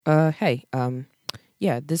Hey,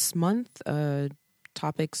 yeah, this month,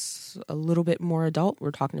 topic's a little bit more adult.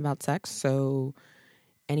 We're talking about sex, so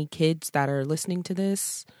any kids that are listening to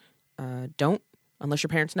this, don't, unless your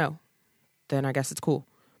parents know, then I guess it's cool.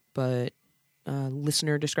 But,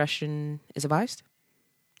 listener discretion is advised?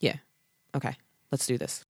 Yeah. Okay, let's do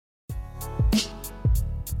this.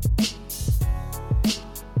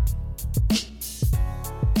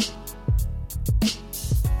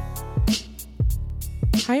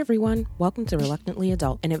 Hi, everyone. Welcome to Reluctantly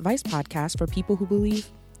Adult, an advice podcast for people who believe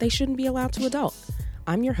they shouldn't be allowed to adult.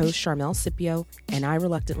 I'm your host, Charmel Scipio, and I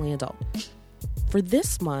reluctantly adult. For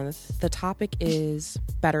this month, the topic is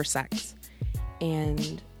better sex.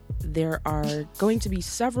 And there are going to be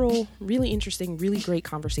several really interesting, really great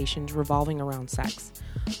conversations revolving around sex.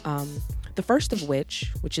 The first of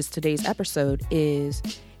which is today's episode, is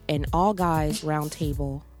an all-guys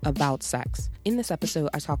roundtable about sex. In this episode,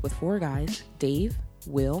 I talk with 4 guys, Dave,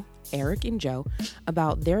 Will, Eric, and Joe,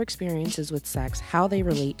 about their experiences with sex, how they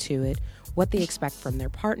relate to it, what they expect from their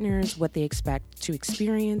partners, what they expect to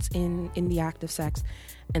experience in the act of sex,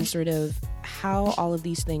 and sort of how all of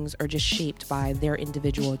these things are just shaped by their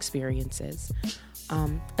individual experiences.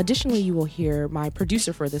 Additionally, you will hear my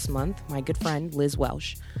producer for this month, my good friend, Liz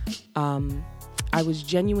Welsh. I was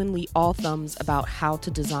genuinely all thumbs about how to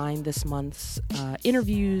design this month's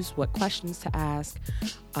interviews, what questions to ask,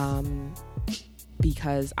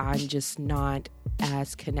 because I'm just not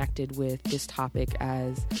as connected with this topic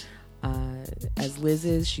as Liz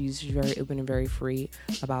is. She's very open and very free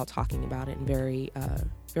about talking about it, and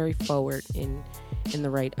very forward in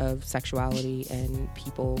the right of sexuality and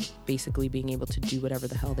people basically being able to do whatever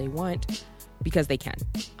the hell they want because they can,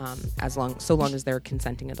 so long as they're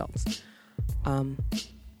consenting adults.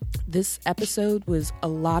 This episode was a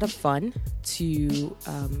lot of fun to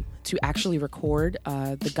actually record.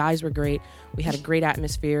 The guys were great. We had a great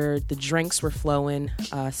atmosphere. The drinks were flowing.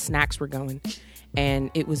 Snacks were going.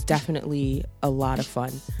 And it was definitely a lot of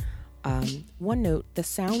fun. One note, the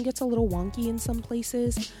sound gets a little wonky in some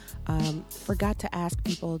places. Forgot to ask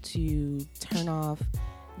people to turn off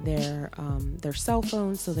their cell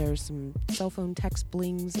phones, so there's some cell phone text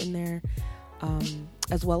blings in there.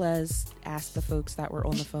 As well as ask the folks that were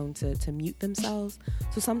on the phone to mute themselves.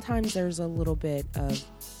 So sometimes there's a little bit of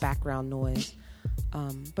background noise,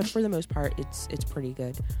 but for the most part, it's pretty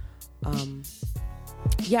good.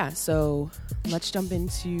 So let's jump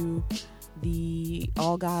into the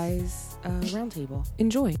all guys roundtable.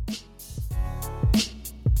 Enjoy.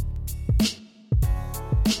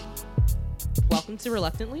 Welcome to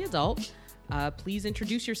Reluctantly Adult. Please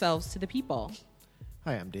introduce yourselves to the people.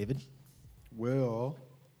 Hi, I'm David. Will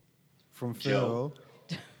from Joe.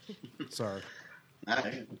 Phil. Sorry.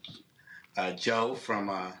 Joe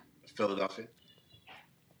from Philadelphia.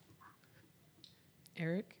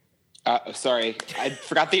 Eric. Sorry, I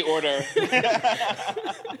forgot the order.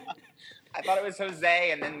 I thought it was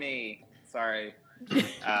Jose and then me. Sorry.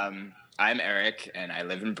 I'm Eric, and I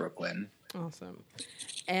live in Brooklyn. Awesome.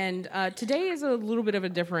 And today is a little bit of a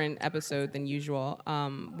different episode than usual.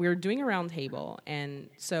 We're doing a round table, and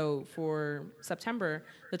so for September,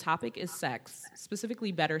 the topic is sex,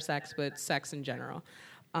 specifically better sex, but sex in general.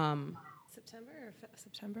 September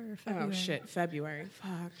or February? Oh, shit, February.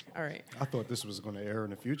 Fuck. All right. I thought this was going to air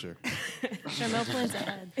in the future. Charmel plans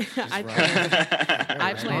ahead.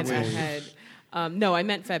 I planned ahead. No, I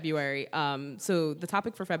meant February. So the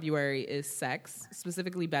topic for February is sex,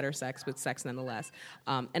 specifically better sex, but sex nonetheless.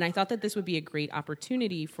 And I thought that this would be a great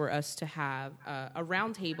opportunity for us to have a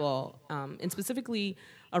roundtable, and specifically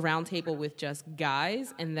a roundtable with just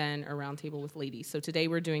guys, and then a roundtable with ladies. So today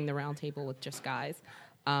we're doing the roundtable with just guys.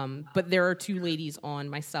 But there are 2 ladies on,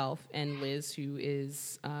 myself and Liz, who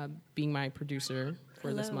is being my producer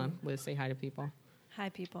for this month. Liz, say hi to people. Hi,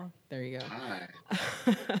 people. There you go. Hi.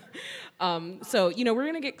 So, we're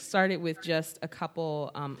going to get started with just a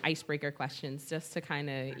couple icebreaker questions just to kind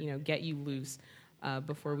of, get you loose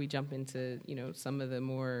before we jump into, some of the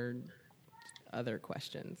more other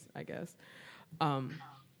questions, I guess.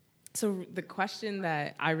 So the question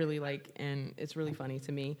that I really like, and it's really funny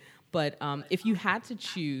to me, but if you had to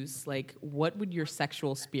choose, what would your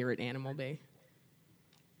sexual spirit animal be?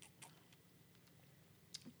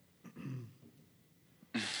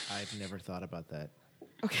 I've never thought about that.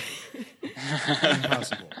 Okay.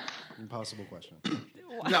 Impossible question.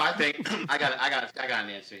 No, I think I got an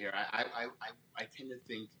answer here. I tend to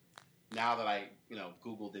think now that I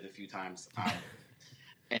Googled it a few times,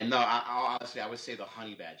 and no, honestly I would say the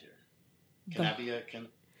honey badger. Can that be a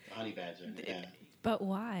honey badger? Yeah. But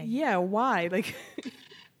why? Yeah, why?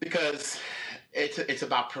 Because it's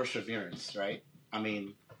about perseverance, right? I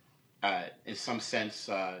mean, in some sense,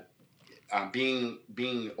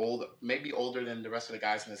 being old, maybe older than the rest of the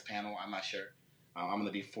guys in this panel. I'm not sure. I'm going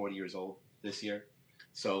to be 40 years old this year,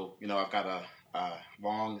 so I've got a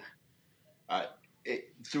long.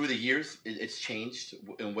 Through the years, it's changed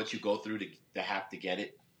in what you go through to have to get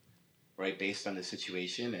it, right? Based on the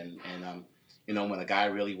situation, and when a guy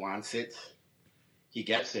really wants it, he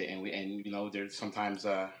gets it, and there's sometimes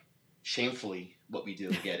shamefully what we do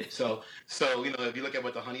to get it. So if you look at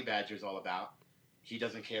what the honey badger is all about, he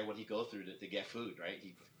doesn't care what he goes through to get food, right?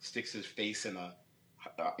 He sticks his face in a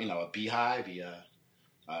beehive.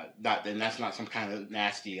 And that's not some kind of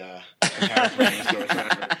nasty comparison or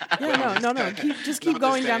whatever. Yeah, no. Keep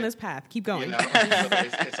going down this path. Keep going. So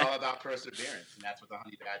it's all about perseverance, and that's what the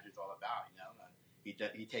honey badger is all about.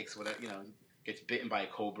 He takes whatever, gets bitten by a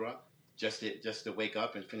cobra just to wake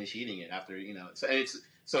up and finish eating it after.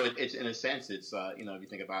 So it's in a sense, it's if you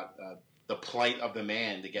think about the plight of the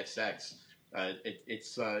man to get sex,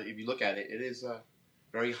 it's if you look at it, it is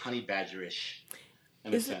very honey badgerish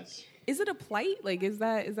in a sense. Is it a plight? Like, is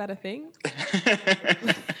that a thing?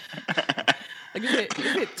 Like,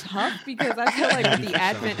 is it tough? Because I feel like with the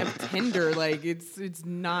advent of Tinder, like it's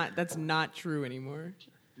not, that's not true anymore.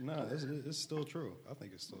 No, it's still true. I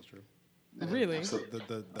think it's still true. Really? So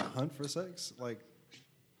the hunt for sex, like,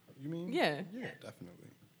 you mean? Yeah. Yeah, definitely.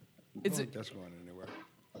 It's that's going anywhere.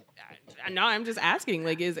 No, I'm just asking.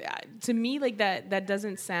 Like, to me, like that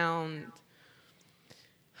doesn't sound.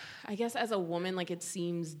 I guess as a woman, like, it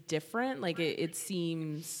seems different. Like it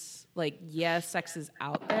seems like, yes, sex is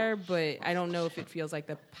out there, but I don't know if it feels like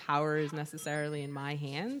the power is necessarily in my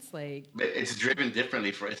hands. Like, it's driven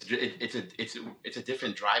differently it's a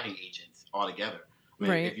different driving agent altogether. I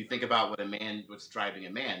mean, right. If you think about what's driving a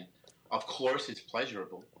man, of course it's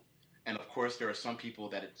pleasurable, and of course there are some people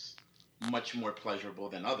that it's much more pleasurable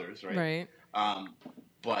than others, right? Right.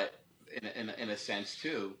 But in a sense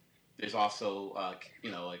too, there's also like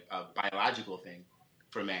a biological thing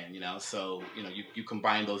for man, So you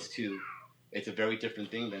combine those two, it's a very different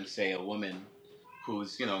thing than, say, a woman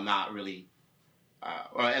who's not really,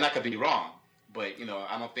 and I could be wrong, but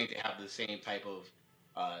I don't think they have the same type of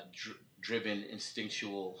driven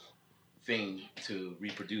instinctual thing to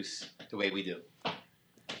reproduce the way we do. I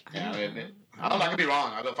don't know. I could be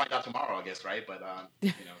wrong. I'll find out tomorrow, I guess, right? But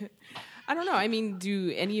I don't know. I mean,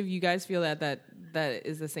 do any of you guys feel that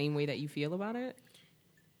is the same way that you feel about it?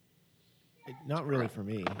 Not really for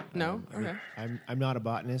me. No? Okay. I'm not a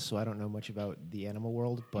botanist, so I don't know much about the animal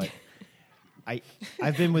world, but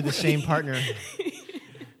I've been with the same partner.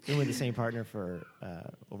 Been with the same partner for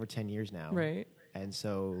over 10 years now. Right. And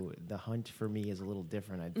so the hunt for me is a little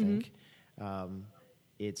different, I think.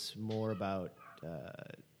 It's more about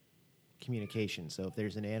communication. So if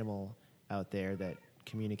there's an animal out there that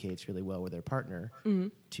communicates really well with their partner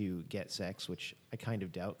to get sex, which I kind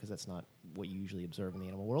of doubt because that's not what you usually observe in the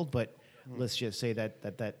animal world, but let's just say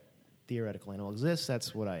that theoretical animal exists,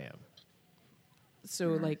 that's what I am. So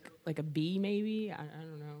like a bee, maybe? I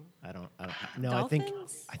don't know. I don't no,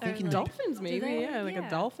 Dolphins? I think Or in like- Dolphins, maybe. they? Yeah, like a Yeah.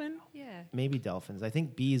 dolphin. Yeah. maybe dolphins. I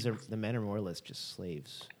think the men are more or less just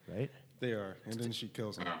slaves, right? They are, and then she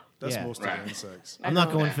kills them. That's Yeah. most of Right. the insects. I'm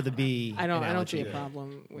not going for the bee. I don't see analogy. a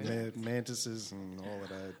problem with Mantises and all of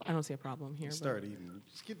that. I don't see a problem here. You start eating,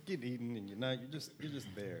 just get eaten, and you're just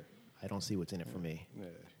there. I don't see what's in it for me. Yeah.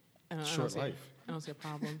 I don't Short see life. I don't see a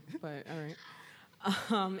problem, but all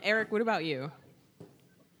right. Eric, what about you?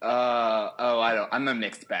 I'm a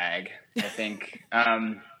mixed bag, I think.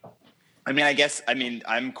 I'm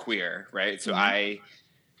queer, right? So I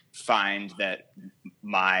find that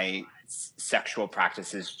my sexual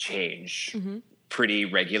practices change pretty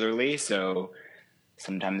regularly. So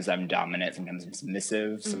sometimes I'm dominant, sometimes I'm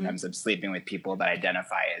submissive, sometimes I'm sleeping with people that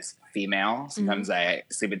identify as female, sometimes I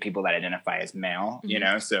sleep with people that identify as male,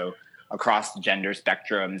 so across gender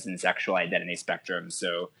spectrums and sexual identity spectrums.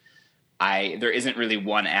 So there isn't really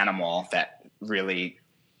one animal that really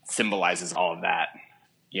symbolizes all of that,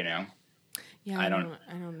 Yeah, I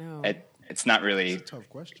don't know. It's not really. It's a tough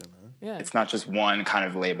question, huh? Yeah. It's not just one kind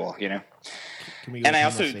of label, Can we go And with I Homo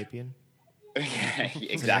also- sapien? Yeah, animal.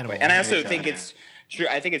 exactly. And I also think it's true.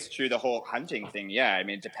 I think it's true. The whole hunting thing. Yeah. I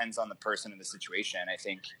mean, it depends on the person and the situation. I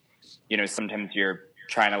think, sometimes you're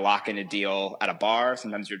trying to lock in a deal at a bar.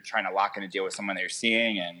 Sometimes you're trying to lock in a deal with someone that you're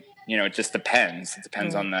seeing. And, it just depends. It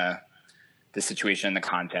depends on the situation, the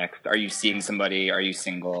context. Are you seeing somebody? Are you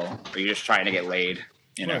single? Are you just trying to get laid?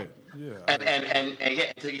 Right. Yeah. And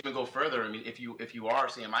yeah, to even go further, I mean, if you are,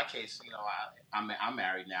 see, in my case, I'm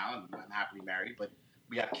married now, and I'm happily married, but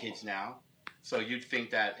we have kids now. So you'd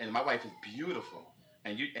think that, and my wife is beautiful,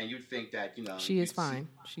 and you'd think that she is fine.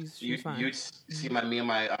 She's fine. You'd see me and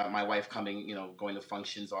my wife coming, going to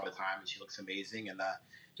functions all the time, and she looks amazing. And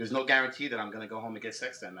there's no guarantee that I'm going to go home and get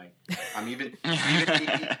sex that night. I'm even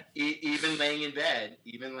laying in bed,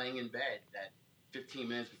 that 15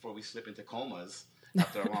 minutes before we slip into comas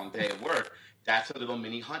after a long day of work. That's a little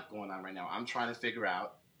mini hunt going on right now. I'm trying to figure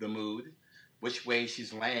out the mood. Which way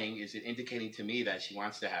she's laying, is it indicating to me that she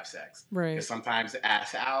wants to have sex? Right. Because sometimes the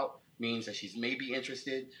ass out means that she's maybe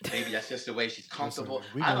interested. Maybe that's just the way she's comfortable.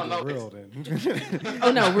 Listen, I don't know. real, then.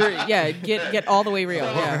 Oh no, get all the way real.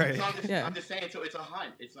 So, Yeah. I'm just saying. So it's a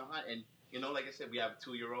hunt. And like I said, we have a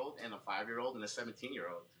 2-year-old and a 5-year-old and a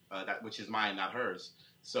 17-year-old. That which is mine, not hers.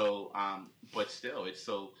 So, but still, it's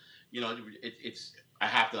so. It's. I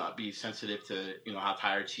have to be sensitive to how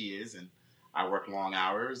tired she is, and I work long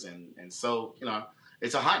hours, and so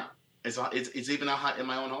it's a hunt. It's even a hunt in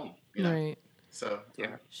my own home. Right. So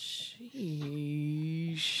yeah. Sheesh.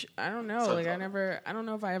 I don't know. So I don't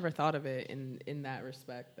know if I ever thought of it in that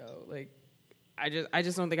respect though. Like, I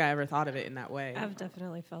just don't think I ever thought of it in that way. I've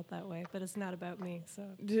definitely felt that way, but it's not about me. So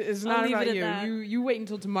it's I'll not leave about it you. at that. You wait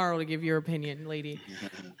until tomorrow to give your opinion, lady.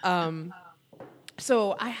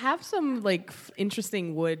 So I have some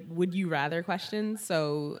interesting would you rather questions.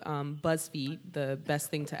 So BuzzFeed, the best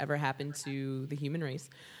thing to ever happen to the human race,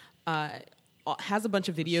 has a bunch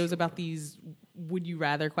of videos about these would you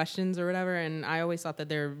rather questions or whatever, and I always thought that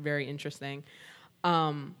they're very interesting.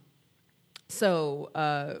 So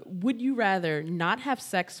would you rather not have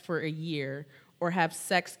sex for a year or have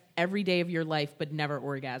sex every day of your life but never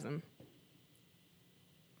orgasm?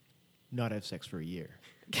 Not have sex for a year.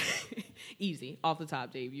 Easy. Off the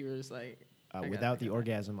top, Dave, you were just like... Without the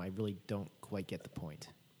orgasm, I really don't quite get the point.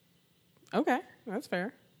 Okay, that's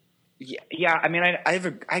fair. Yeah. I mean,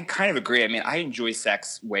 I kind of agree. I mean, I enjoy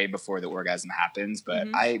sex way before the orgasm happens, but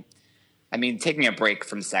I mean, taking a break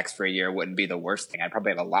from sex for a year wouldn't be the worst thing. I'd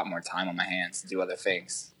probably have a lot more time on my hands to do other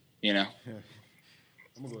things, Yeah.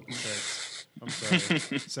 I'm gonna go with sex. I'm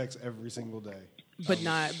sorry. Sex every single day. But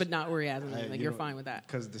not orgasm. You're fine with that.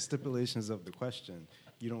 Because the stipulations of the question,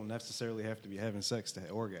 you don't necessarily have to be having sex to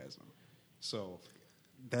have orgasm. So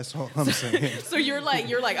that's all I'm saying. So you're like,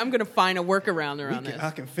 I'm gonna find a workaround around this.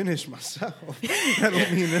 I can finish myself. That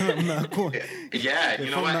don't mean that I'm not going. Yeah,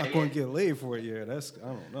 if I'm not going to get laid for a year, I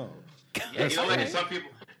don't know. Yeah,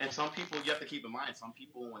 and some people you have to keep in mind. Some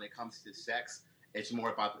people, when it comes to sex, it's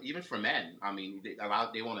more about, even for men. I mean,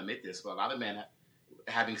 they won't admit this, but a lot of men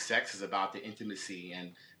having sex is about the intimacy,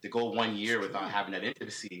 and to go 1 year without having that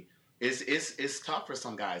intimacy is tough for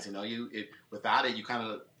some guys. Without it,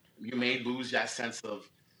 you may lose that sense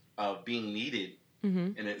of being needed.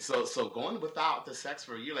 Mm-hmm. And so going without the sex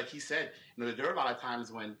for a year, like he said, there are a lot of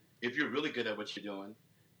times when, if you're really good at what you're doing,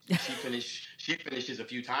 she finishes a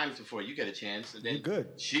few times before you get a chance, and then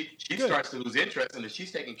she starts to lose interest, and if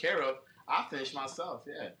she's taken care of, I'll finish myself.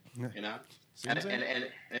 Yeah.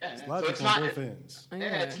 It's logical on both ends.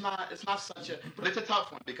 It's not such a, but it's a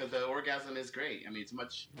tough one because the orgasm is great. I mean, it's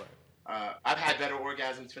much. Right. I've had better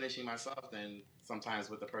orgasms finishing myself than sometimes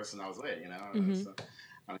with the person I was with. Mm-hmm. So,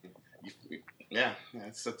 I mean,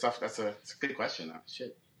 it's a tough. It's a good question. Though.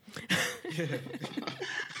 Shit.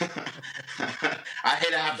 I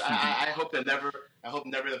hate to have. I hope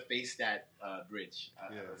never to face that bridge.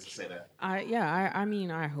 Let's just say that. I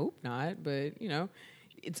mean, I hope not, but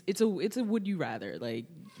it's a would you rather,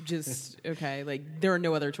 just okay, there are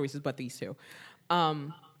no other choices but these two.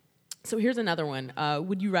 So here's another one.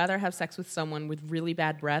 Would you rather have sex with someone with really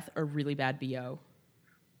bad breath or really bad BO?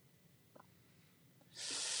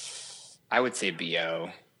 I would say BO,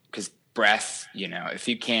 because breath, if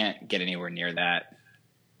you can't get anywhere near that,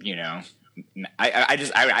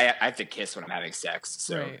 I have to kiss when I'm having sex.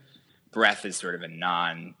 So breath is sort of a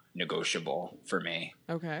non-negotiable for me.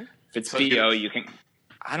 Okay. If it's BO, you can,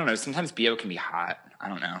 I don't know, sometimes BO can be hot. I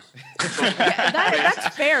don't know.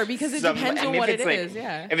 That's fair because it depends on what it is.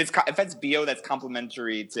 Yeah. If it's BO that's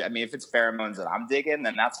complementary to, if it's pheromones that I'm digging,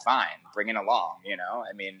 then that's fine. Bring it along,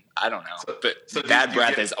 I don't know. But bad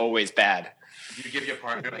breath is always bad. Do you give your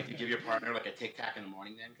partner a Tic Tac in the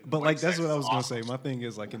morning then? But that's what I was gonna say. My thing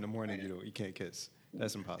is in the morning you can't kiss.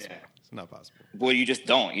 That's impossible. Yeah. It's not possible. Well, you just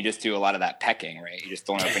don't. You just do a lot of that pecking, right? You just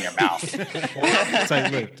don't open your mouth.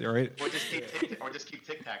 Tight-lipped, right? Or just keep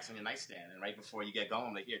Tic Tacs on your nightstand, and right before you get don't.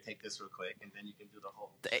 I'm like, here, take this real quick, and then you can do the whole.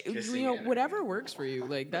 Whatever works for you.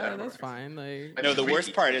 Like that's fine. Like no, the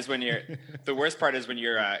worst part is when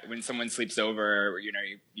when someone sleeps over, or,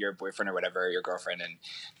 your boyfriend or whatever, your girlfriend, and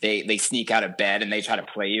they sneak out of bed and they try to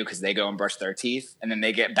play you because they go and brush their teeth, and then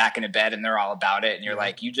they get back into bed and they're all about it, and you're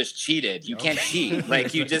like, you just cheated. You can't cheat.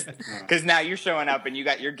 Like you just because now you're showing up and you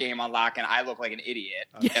got your game on lock, and I look like an idiot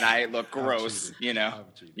and I look gross. Yeah.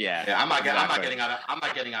 I'm not getting out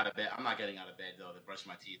of bed. I'm not getting out of bed though to brush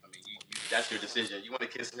my teeth. I mean, that's your decision. You want to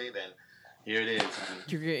kiss me, then here it is.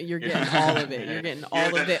 You're getting all of it. You're getting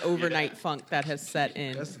all of the overnight funk that has set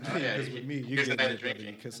in. That's the thing. Because with me, you get it whether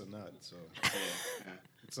you kiss or not. So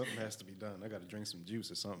something has to be done. I got to drink some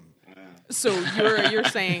juice or something. So you're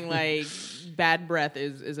saying like bad breath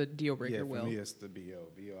is a deal breaker. Yeah, Will? For me it's the BO.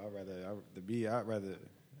 I'd rather.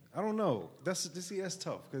 I don't know. That's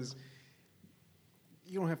tough because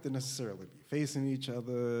you don't have to necessarily be facing each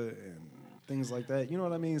other and things like that. You know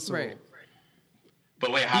what I mean? So, right.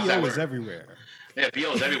 But wait, how's that BO work? is everywhere. Yeah,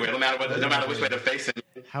 BO is everywhere. No matter which way they're facing.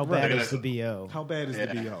 How bad is the BO? How bad is the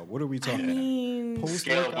BO? What are we talking I mean, about?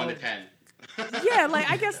 Scale of 1 to 10. Yeah,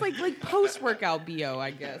 like I guess like post workout BO.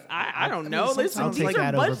 I guess I don't know. Listen, I'll these take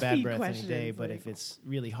are that over BuzzFeed bad breath questions. any day. But if it's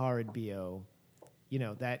really horrid BO,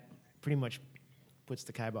 that pretty much puts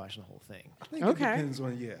the kibosh on the whole thing. I think it depends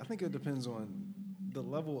on I think it depends on the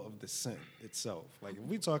level of the scent itself. Like if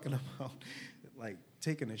we're talking about like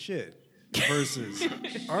taking a shit versus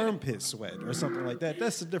armpit sweat or something like that,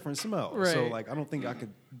 that's a different smell. Right. So like I don't think I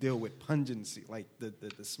could deal with pungency, like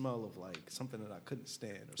the smell of like something that I couldn't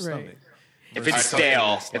stand or stomach. If it's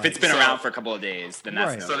stale, if it's been around for a couple of days, then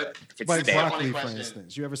that's right. no. So If it's Like stale. broccoli, for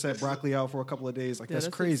instance. You ever set broccoli out for a couple of days? Like that's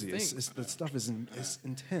that's crazy. instinct. It's the stuff is it's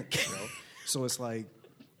intense, bro. So it's like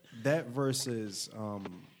that versus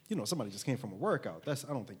somebody just came from a workout. I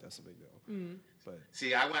don't think that's a big deal. Mm. But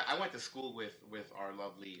See, I went to school with our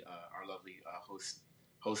lovely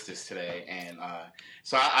hostess today, and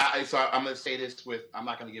so I'm gonna say this I'm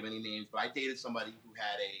not gonna give any names, but I dated somebody who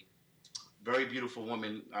had a very beautiful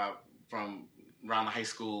woman from around the high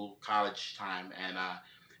school, college time, and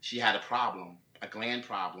she had a gland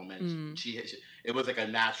problem, and it was like a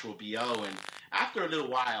natural BO, and after a little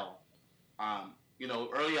while,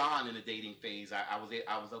 early on in the dating phase, I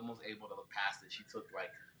was almost able to look past it.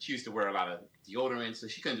 She used to wear a lot of deodorant, so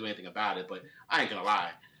she couldn't do anything about it. But I ain't gonna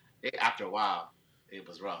lie, after a while, it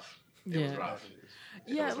was rough. It was rough.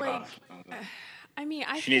 I mean,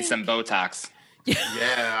 She needs some Botox. Yeah,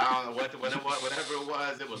 I don't know whatever it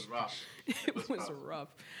was. It was rough. It was rough.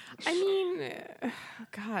 I mean,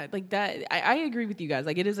 God, like that. I agree with you guys.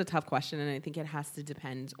 Like, it is a tough question, and I think it has to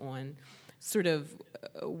depend on sort of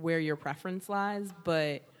where your preference lies.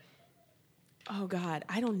 But oh God,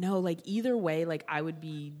 I don't know. Like either way, like I would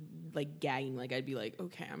be like gagging. Like I'd be like,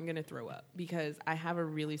 okay, I'm gonna throw up because I have a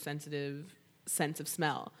really sensitive sense of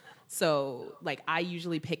smell. So like I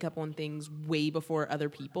usually pick up on things way before other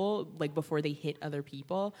people, like before they hit other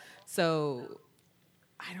people. So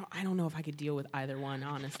I don't know if I could deal with either one,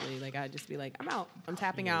 honestly. Like I'd just be like, I'm out. I'm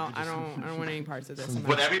tapping out. I don't want any parts of this.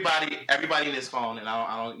 But everybody in this phone, and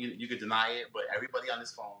I don't you could deny it, but everybody on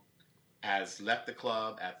this phone has left the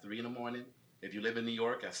club at 3 a.m. If you live in New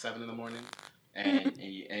York, at 7 a.m,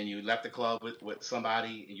 and you left the club with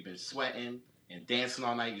somebody, and you've been sweating and dancing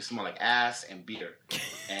all night. You smell like ass and beer,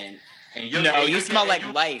 and you smell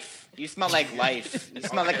like life. You smell like life. You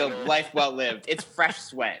smell like a life well lived. It's fresh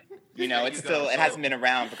sweat. It hasn't been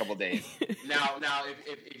around for a couple of days. Now,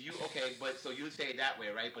 if you so you would say it that way,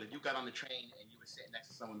 right? But if you got on the train and you were sitting next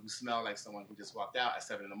to someone who smelled like someone who just walked out at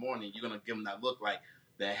 7 a.m, you're gonna give them that look like,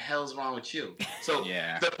 the hell's wrong with you? So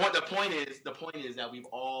yeah. The point is that we've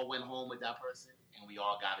all went home with that person and we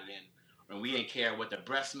all got it in, and we didn't care what the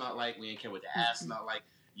breast smelled like, we didn't care what the ass smelled like.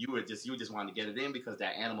 You just wanted to get it in because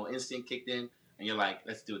that animal instinct kicked in, and you're like,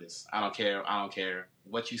 let's do this. I don't care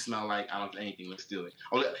what you smell like. I don't anything. Let's do it.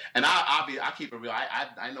 And I'll keep it real.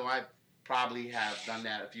 I know I probably have done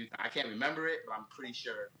that a few times. I can't remember it, but I'm pretty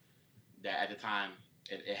sure that at the time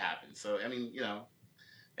it happened. So I mean,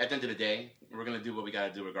 at the end of the day, we're gonna do what we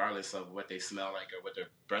gotta do regardless of what they smell like or what their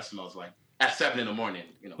breath smells like at 7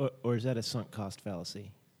 a.m. Or is that a sunk cost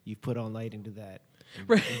fallacy? You've put on light into that.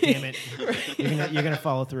 Right. And damn it, you're gonna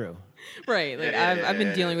follow through. Right. Like I've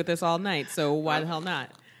been dealing with this all night, so why the hell not?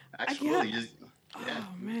 Absolutely. Oh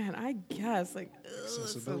man, I guess like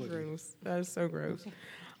that's so gross. That is so gross.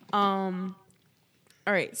 All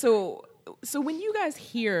right, so when you guys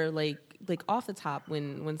hear like off the top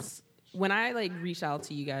when I like reached out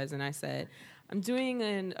to you guys and I said I'm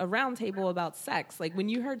doing a round table about sex, like when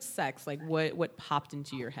you heard sex, like what popped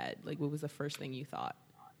into your head? Like what was the first thing you thought?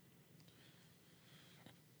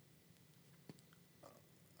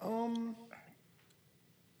 I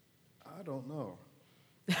don't know.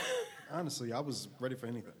 Honestly, I was ready for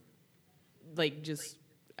anything. Like, just,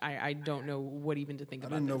 I don't know what even to think I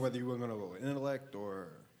about didn't know this. whether you were going to go with intellect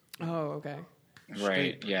or Oh, okay.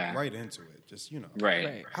 Right. Yeah. right into it. Just,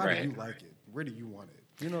 Right. how do you like it? Where do you want it?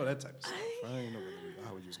 That type of stuff. I didn't know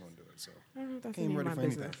how you was going to do it, so I don't know if that's came any of ready my for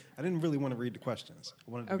business. anything. I didn't really want to read the questions.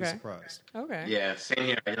 I wanted to be Okay. surprised. Okay. Yeah, same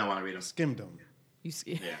here. I don't want to read them. Skimmed them.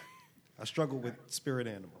 Yeah. I struggled with spirit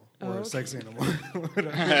animal or Oh, okay. sex animal. And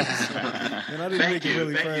I didn't make it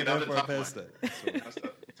really Thank you. far That was a tough past one. that. So.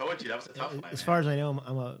 Told you that was a tough one. As far as I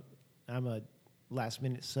know, I'm a last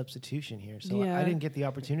minute substitution here, so Yeah. I didn't get the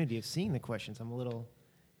opportunity of seeing the questions. I'm a little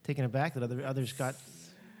taken aback that others got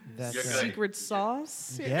that. You're good. Secret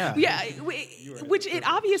sauce? Yeah. Yeah, which it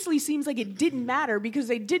obviously seems like it didn't matter because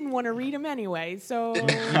they didn't want to read them anyway. So my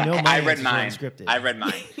I read answers were mine. unscripted. I read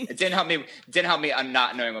mine. It didn't help me. Didn't help me on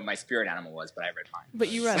not knowing what my spirit animal was, but I read mine. but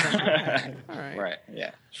you read them. Okay. All right. Right.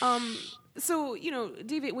 Yeah. So,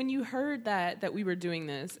 David, when you heard that we were doing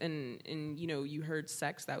this and you heard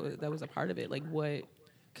sex, that was a part of it. Like what?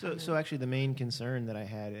 So actually, the main concern that I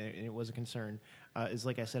had, and it was a concern, is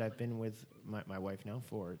like I said, I've been with my wife now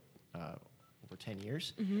for over 10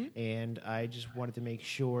 years, and I just wanted to make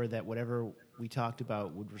sure that whatever we talked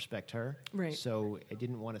about would respect her. Right. So I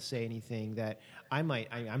didn't want to say anything that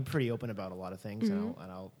I'm pretty open about a lot of things, and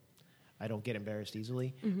I don't get embarrassed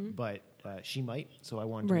easily, but she might. So I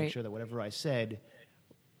wanted to Right. make sure that whatever I said,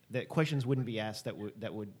 that questions wouldn't be asked that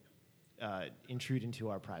would intrude into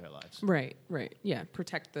our private lives. Right. Yeah,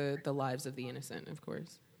 protect the lives of the innocent, of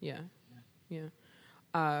course. Yeah.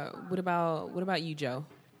 What about you, Joe?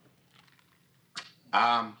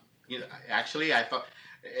 Actually, I thought,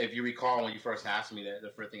 if you recall, when you first asked me,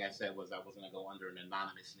 the first thing I said was I was going to go under an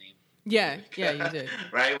anonymous name. Yeah, you did.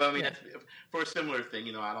 Right. Well, I mean, Yeah. that's, for a similar thing,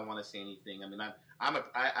 I don't want to say anything. I mean, I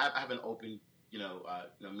have an open, me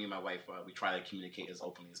and my wife, we try to communicate as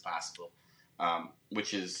openly as possible,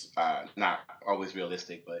 which is not always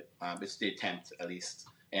realistic, but it's the attempt at least.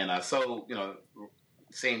 And so,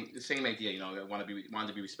 same idea. I wanted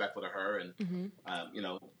to be respectful to her, and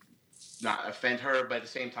not offend her, but at the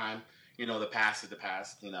same time, the past is the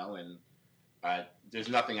past, and there's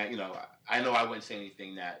nothing. I know I wouldn't say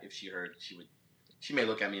anything that if she heard, she may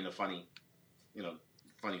look at me in a funny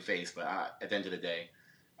face, but at the end of the day,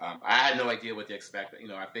 I had no idea what to expect.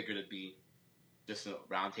 I figured it'd be just a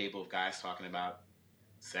round table of guys talking about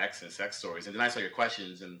sex and sex stories, and then I saw your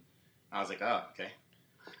questions, and I was like, oh, okay,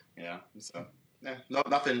 so yeah,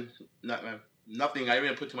 nothing. I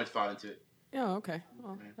didn't put too much thought into it. Oh, okay.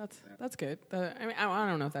 Well, that's good. I mean, I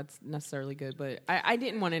don't know if that's necessarily good, but I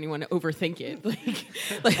didn't want anyone to overthink it.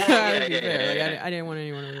 I didn't want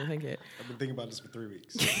anyone to overthink it. I've been thinking about this for 3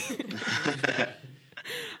 weeks.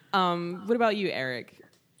 What about you, Eric?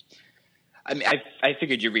 I mean, I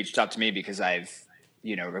figured you reached out to me because I've,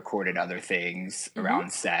 recorded other things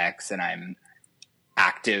around sex, and I'm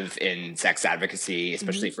active in sex advocacy,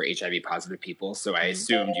 especially for HIV positive people. So I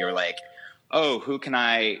assumed you're like, oh, who can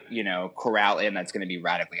I, corral in that's going to be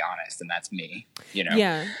radically honest? And that's me,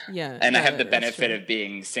 Yeah. And I have the benefit of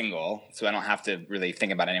being single, so I don't have to really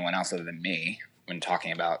think about anyone else other than me when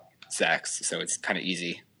talking about sex. So it's kind of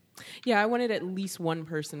easy. Yeah, I wanted at least one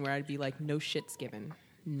person where I'd be like, no shit's given.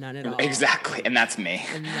 None at all. Exactly. And that's me.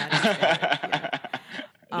 And that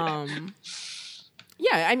is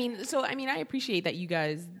yeah, I appreciate that you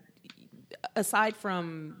guys, aside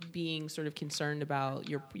from being sort of concerned about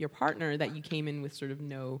your partner, that you came in with sort of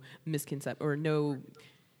no misconception or no,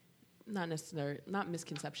 not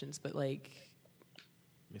misconceptions, but like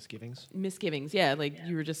misgivings. Yeah, like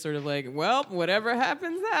you were just sort of like, well, whatever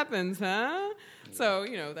happens, happens, huh? So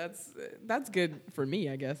that's good for me,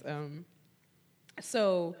 I guess.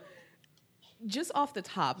 So just off the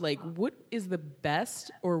top, like, what is the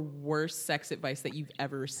best or worst sex advice that you've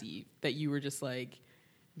ever received that you were just like,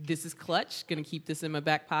 this is clutch, gonna keep this in my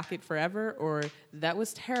back pocket forever, or that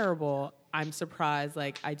was terrible, I'm surprised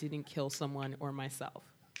like I didn't kill someone or myself?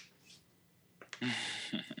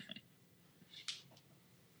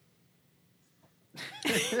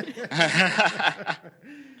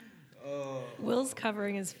 Will's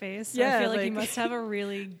covering his face. So Yeah, I feel like he like, must have a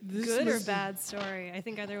really good or was- bad story. I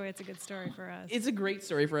think either way, it's a good story for us. It's a great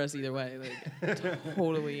story for us either way. Like,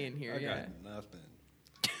 totally in here. I Yeah. got nothing.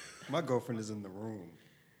 My girlfriend is in the room.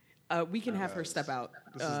 We can have her step out.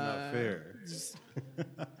 This is not fair.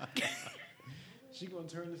 She gonna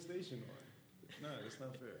turn the station on. No, it's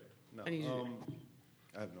not fair. No. I need you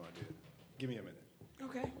I have no idea. Give me a minute.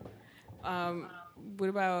 Okay. What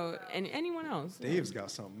about anyone else? Dave's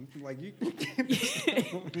got something. Like you.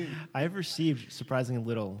 I've received surprisingly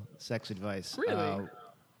little sex advice. Really?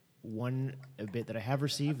 one bit that I have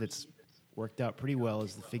received that's worked out pretty well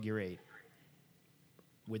is the figure 8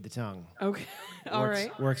 with the tongue. Okay. All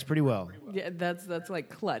right. Works pretty well. Yeah, that's like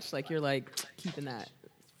clutch. Like you're like keeping that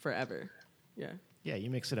forever. Yeah. Yeah, you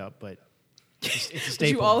mix it up, but it's a But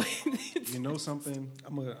staple. you always You know something?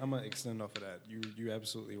 I'm gonna extend off of that. You're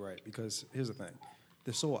absolutely right, because here's the thing: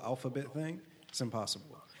 this whole alphabet thing, it's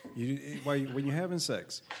impossible. When you're having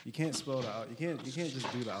sex, you can't spell it out. You can't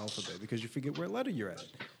just do the alphabet because you forget where letter you're at.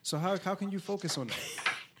 So how can you focus on that?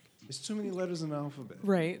 There's too many letters in the alphabet.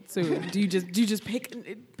 right. So do you just pick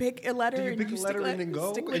a letter? Do you and pick a letter and then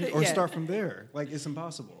go, stick with it? or Yeah. start from there? Like, it's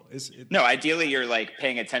impossible. No, ideally you're like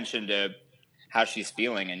paying attention to how she's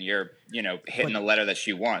feeling, and you're hitting the letter that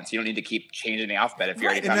she wants. You don't need to keep changing the alphabet if you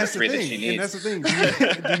already found the 3 that she needs. And that's the thing.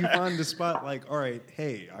 Do you find the spot like, all right,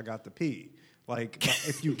 hey, I got the P. Like,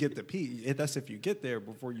 if you get the P, that's if you get there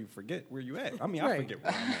before you forget where you at. I mean, I forget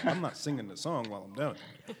where I'm at. I'm not singing the song while I'm down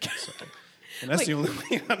there. So, and that's the only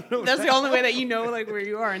way I know. That's the only way that you know like where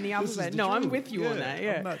you are in the This is alphabet. the No, I'm truth. with you on that.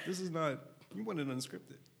 Yeah. This is not. You want it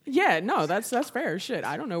unscripted. Yeah, no, that's fair. Shit,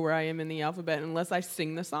 I don't know where I am in the alphabet unless I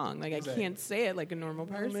sing the song. Like Exactly. I can't say it like a normal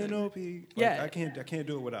person. LMNOP. Like, Yeah. I can't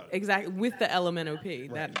do it without it. Exactly, with the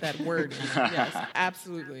LMNOP, that word. Yes,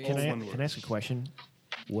 absolutely. Can one I ask a question?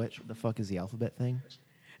 What the fuck is the alphabet thing?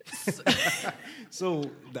 So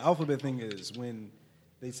the alphabet thing is when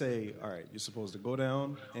they say, all right, you're supposed to go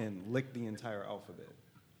down and lick the entire alphabet.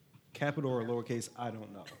 Capital or lowercase, I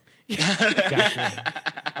don't know. Gotcha.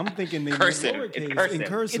 I'm thinking they meant Cursive. lowercase It's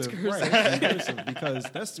cursive. in cursive. Right, in cursive, because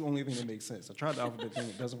that's the only thing that makes sense. I tried the alphabet thing,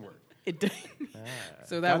 it doesn't work. It did.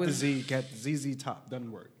 So that Got was the ZZ top,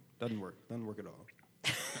 doesn't work at all.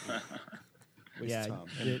 Waste Yeah, of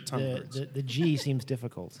time. Time hurts. the G seems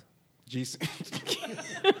difficult. G. Do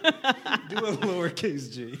a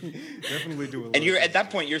lowercase g. Definitely do a lowercase And you're at that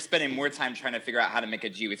point, you're spending more time trying to figure out how to make a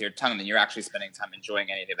G with your tongue than you're actually spending time enjoying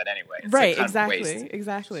any of it anyway. It's right. like kind of a waste.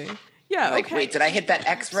 Exactly. Yeah. Like, okay. wait, did I hit that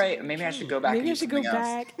X right? Maybe I should go back. Maybe and I do should go something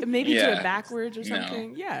else. back. Maybe do Yeah. it backwards or No.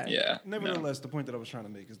 something. Yeah. Yeah. Nevertheless, the point that I was trying to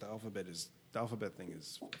make is the alphabet thing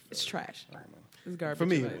is It's trash. I don't know. It's garbage. For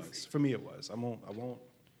me, advice. it was. I won't.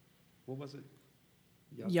 What was it?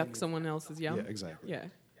 Yuck someone else's yum. Yeah, exactly. Yeah.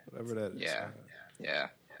 Whatever that is. Yeah. Yeah.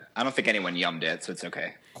 I don't think anyone yummed it, so it's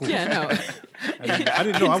okay. Yeah. No. I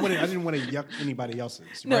didn't know. I didn't want to yuck anybody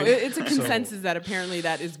else's. No, right? it's a So- consensus that apparently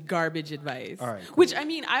that is garbage advice. All right, cool. Which, I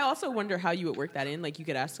mean, I also wonder how you would work that in. Like, you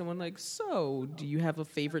could ask someone, like, so, do you have a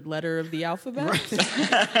favorite letter of the alphabet?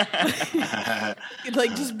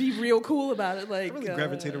 Like, just be real cool about it. Like, I really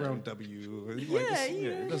gravitate around W. Like, Yeah,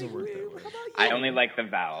 it doesn't work that way. How about you? I only like the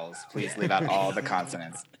vowels. Please leave out all the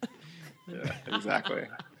consonants. Yeah, exactly.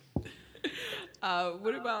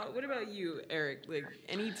 What about you, Eric? Like,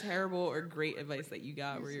 any terrible or great advice that you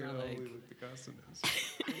got where you're like,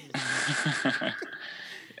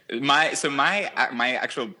 my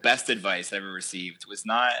actual best advice I ever received was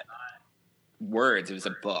not words; it was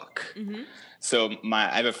a book. Mm-hmm. So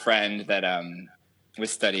I have a friend that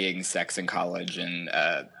was studying sex in college, and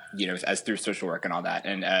as through social work and all that,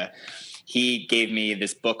 and he gave me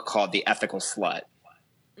this book called The Ethical Slut,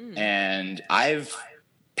 and I've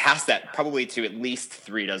passed that probably to at least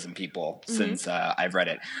 36 people since I've read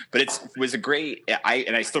it. But it was a great,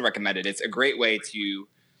 and I still recommend it. It's a great way to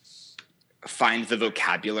find the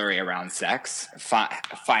vocabulary around sex,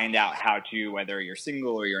 find out how to, whether you're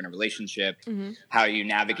single or you're in a relationship, how you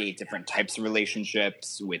navigate different types of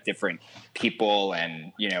relationships with different people,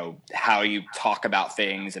 and how you talk about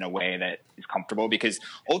things in a way that is comfortable. Because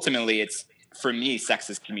ultimately, for me, sex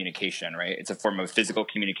is communication, right? It's a form of physical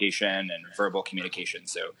communication and verbal communication.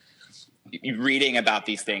 So reading about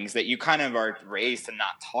these things that you kind of are raised to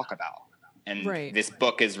not talk about. And this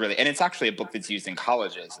book is really, and it's actually a book that's used in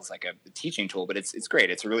colleges. It's like a teaching tool, but it's great.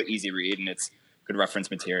 It's a really easy read, and it's good reference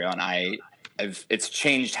material. And it's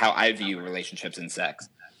changed how I view relationships and sex.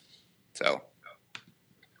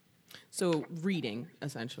 so reading,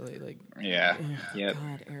 essentially. Like, Yeah. Yep.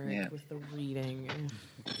 God, Eric, Yeah. with the reading.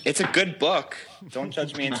 It's a good book. Don't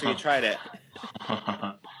judge me until you tried it.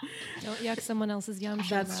 Don't yuck someone else's yum.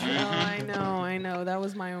 That's true. Shana. I know. That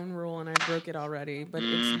was my own rule, and I broke it already. But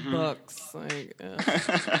it's books. Like,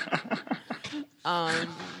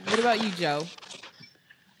 what about you, Joe?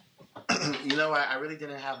 I really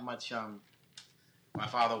didn't have much. My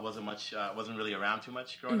father wasn't really around too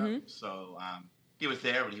much growing up. So he was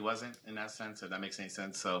there, but he wasn't in that sense. If that makes any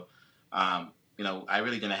sense. So I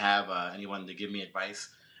really didn't have anyone to give me advice.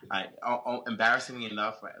 Embarrassingly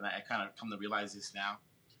enough, and I kind of come to realize this now.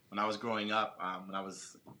 When I was growing up, when I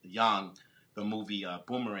was young, the movie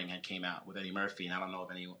Boomerang had came out with Eddie Murphy, and I don't know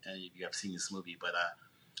if any of you have seen this movie, but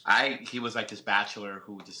he was like this bachelor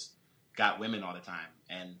who just got women all the time,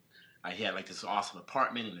 and he had like this awesome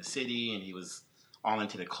apartment in the city, and he was all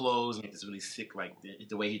into the clothes, and he had this really sick like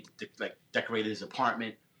the way he decorated his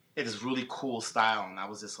apartment. He had this really cool style, and I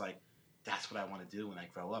was just like, that's what I want to do when I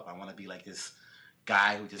grow up. I want to be like this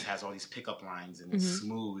guy who just has all these pickup lines and is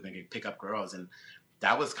smooth and can pick up girls, and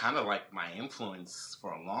that was kind of like my influence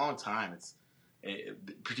for a long time.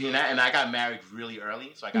 Between that and I got married really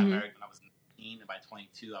early, so I got married when I was 19, and by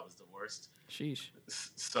 22 I was divorced. Sheesh.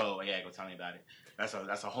 So yeah, go tell me about it. That's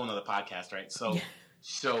a whole nother podcast, right? So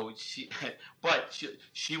she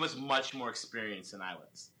was much more experienced than I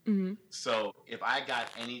was. Mm-hmm. So if I got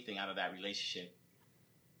anything out of that relationship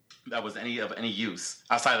that was any use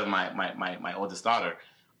outside of my oldest daughter,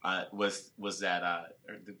 was that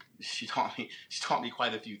she taught me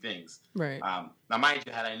quite a few things. Right. Now, mind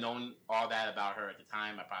you, had I known all that about her at the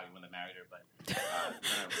time, I probably wouldn't have married her.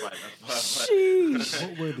 Sheesh.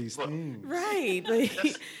 What were these things? Right.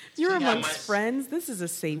 Like, you're amongst friends. This is a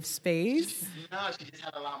safe space. No, she just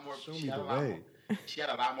had a lot more. Show me the way. She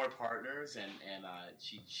had a lot more partners and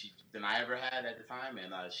she than I ever had at the time,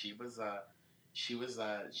 and she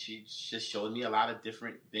just showed me a lot of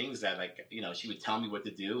different things that, like, she would tell me what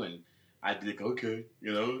to do, and I'd be like, okay,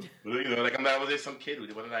 like I was just some kid who,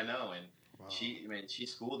 what did I know? And wow. She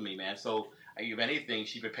schooled me, man. So if anything,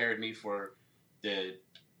 she prepared me for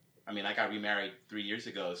I got remarried 3 years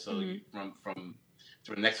ago. So from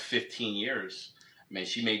for the next 15 years,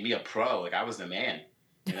 she made me a pro. Like, I was the man,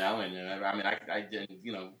 and I didn't,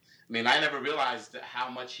 I never realized how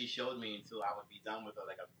much she showed me until I would be done with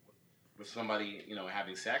with somebody,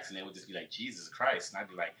 having sex, and they would just be like, Jesus Christ. And I'd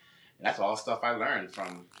be like, that's all stuff I learned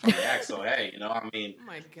from the ex. So, hey, oh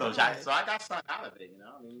my God. So I got something out of it,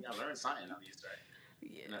 I learned something at least, right?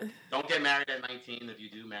 Yeah. Don't get married at 19 if you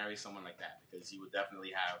do marry someone like that, because you would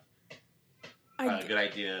definitely have a good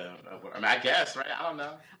idea of I guess, right? I don't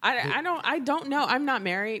know. I don't know. I'm not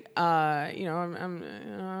married. I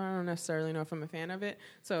don't necessarily know if I'm a fan of it.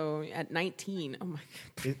 So at 19, oh my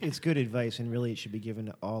God. It's good advice, and really it should be given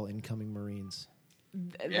to all incoming Marines.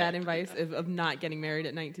 That advice of not getting married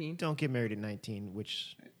at 19? Don't get married at 19,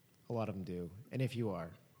 which a lot of them do. And if you are,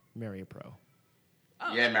 marry a pro.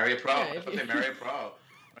 Oh. Yeah, marry a pro. Yeah, marry a pro.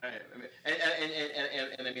 Right.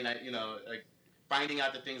 Like, finding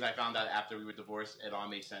out the things I found out after we were divorced, it all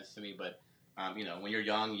made sense to me. But, when you're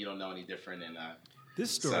young, you don't know any different. And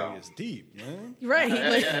this story is deep, man. Right.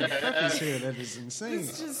 That is insane.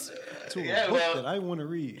 It's just to a book that I want to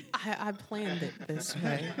read. I planned it this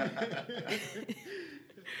way.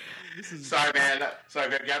 Sorry, man. Sorry,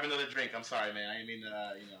 grab another drink. I'm sorry, man. I didn't mean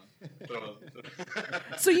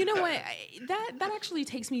So you know what? That actually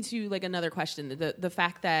takes me to like another question. The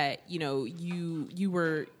fact that you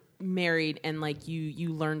were married and like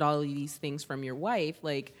you learned all of these things from your wife,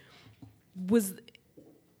 like was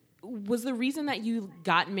the reason that you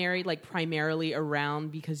got married like primarily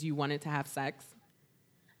around because you wanted to have sex?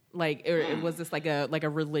 Like, or was this like a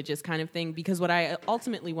religious kind of thing? Because what I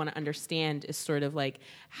ultimately want to understand is sort of like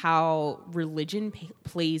how religion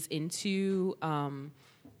plays into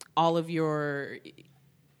all of your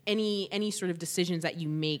any sort of decisions that you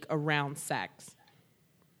make around sex,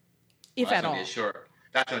 if at all.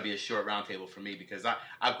 That's going to be a short roundtable for me, because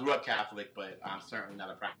I grew up Catholic, but I'm certainly not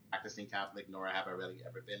a practicing Catholic, nor have I really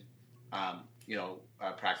ever been,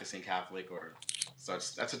 practicing Catholic. So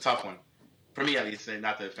that's a tough one. For me, at least,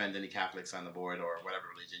 not to offend any Catholics on the board or whatever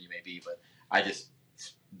religion you may be, but I just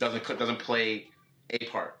doesn't play a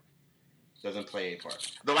part. Doesn't play a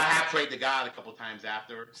part. Though I have prayed to God a couple times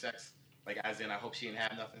after sex, like as in I hope she didn't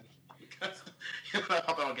have nothing, because I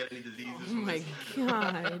hope I don't get any diseases. Oh my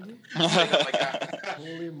God!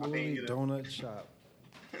 Holy moly, donut shop.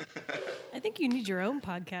 I think you need your own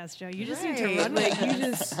podcast, Joe. You just need to run like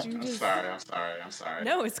with I'm sorry.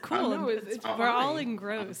 No, it's cool. We're all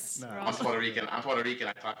engrossed. Nah. I'm Puerto Rican. I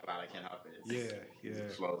talk about it. I can't help it.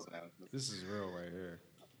 It flows, man. This is real right here.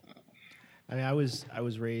 I was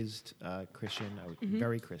raised Christian. I was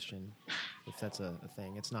very Christian, if that's a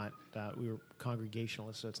thing. It's not. We were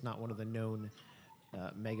Congregationalists, so it's not one of the known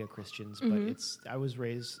mega Christians. But I was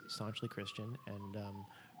raised staunchly Christian, and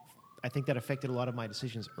I think that affected a lot of my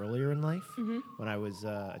decisions earlier in life, when I was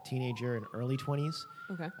a teenager in early 20s,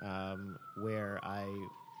 where I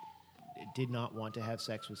did not want to have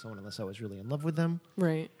sex with someone unless I was really in love with them.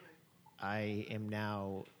 Right. I am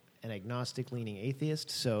now an agnostic-leaning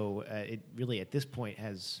atheist, so it really, at this point,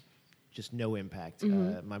 has just no impact.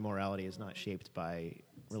 My morality is not shaped by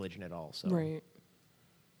religion at all. So. Right.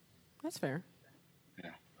 That's fair. Yeah.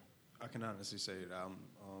 I can honestly say that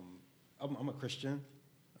I'm a Christian.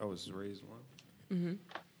 I was raised one. And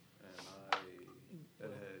I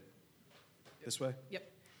This way? Yep.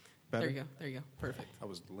 Better? There you go. Perfect. I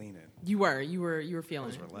was leaning. You were feeling I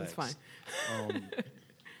was it. relaxed. That's fine.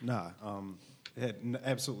 It had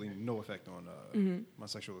absolutely no effect on my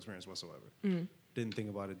sexual experience whatsoever. Didn't think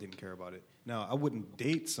about it, didn't care about it. Now, I wouldn't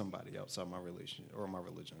date somebody outside my relation or my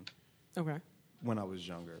religion Okay. when I was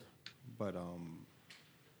younger, but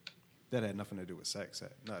that had nothing to do with sex.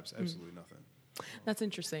 No, absolutely nothing. That's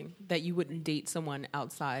interesting that you wouldn't date someone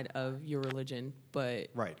outside of your religion, but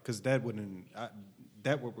Right, because that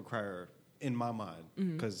would require, in my mind,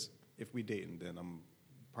 because if we dating, then I'm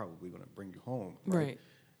probably going to bring you home. Right.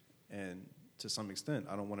 And to some extent,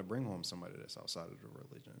 I don't want to bring home somebody that's outside of the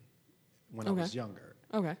religion when Okay. I was younger.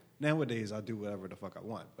 okay. Nowadays, I do whatever the fuck I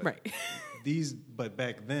want. But Right. but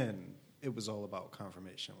back then, it was all about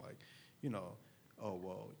confirmation. Like, oh,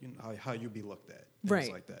 well, how you be looked at. Things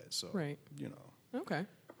Right. like that. So, Right. Okay.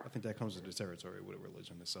 I think that comes with the territory with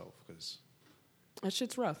religion itself, because That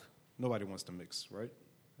shit's rough. nobody wants to mix, right?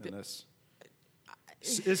 And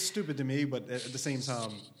it's stupid to me, but at the same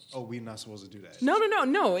time, we're not supposed to do that. No.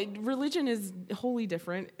 Religion is wholly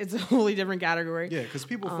different. It's a wholly different category. Yeah, because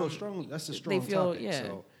people feel strong. That's a strong they feel, topic. yeah.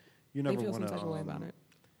 So you never They feel want some type of way to. about it.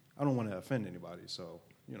 I don't want to offend anybody, so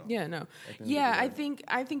Yeah, no. at the end of Yeah, the I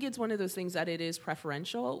day. think it's one of those things that it is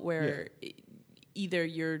preferential, where either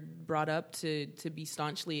you're brought up to be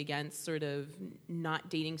staunchly against sort of not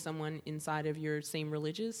dating someone inside of your same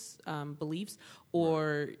religious beliefs,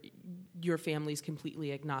 or your family's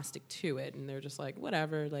completely agnostic to it, and they're just like,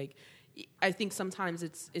 whatever. Like, I think sometimes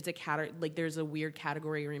it's a like there's a weird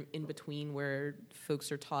category in between where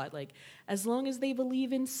folks are taught, like, as long as they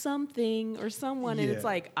believe in something or someone, and it's Yeah,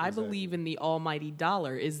 like, I exactly. believe in the almighty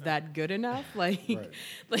dollar. Is that good enough? Like, Right.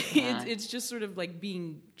 like it's just sort of like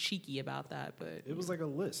being cheeky about that. But It was like a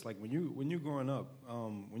list. Like when you growing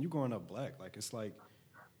up black, like it's like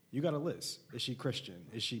you got a list. Is she Christian?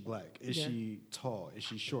 Is she black? Is Yeah. she tall? Is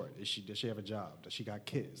she short? Does she have a job? Does she got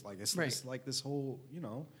kids? Like it's like this whole,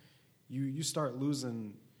 you start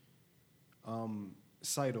losing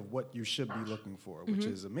sight of what you should be looking for, which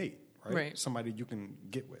is a mate, right? Right. Somebody you can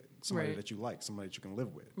get with, somebody Right. that you like, somebody that you can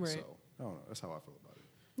live with. Right. So I don't know. That's how I feel about it.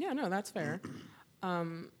 yeah, no, that's fair.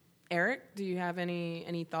 Eric, do you have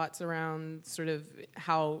any thoughts around sort of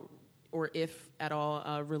how or if at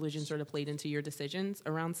all religion sort of played into your decisions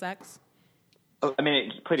around sex? I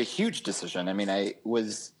mean, it played a huge decision. I mean, I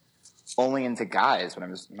was only into guys when I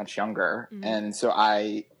was much younger, and so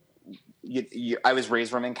I was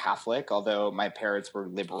raised Roman Catholic, although my parents were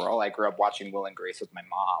liberal. I grew up watching Will and Grace with my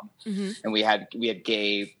mom, and we had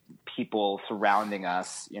gay people surrounding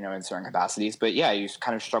us, in certain capacities. But yeah, you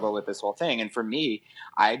kind of struggle with this whole thing. And for me,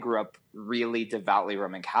 I grew up really devoutly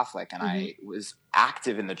Roman Catholic, and I was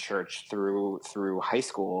active in the church through high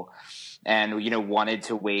school, and wanted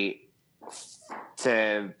to wait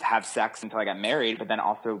to have sex until I got married, but then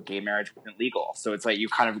also gay marriage wasn't legal. So it's like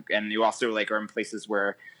and you also like are in places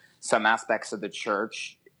where some aspects of the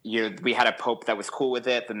church, we had a pope that was cool with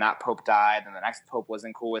it, then that pope died, and the next pope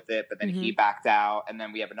wasn't cool with it, but then he backed out, and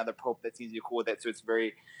then we have another pope that seems to be cool with it. So it's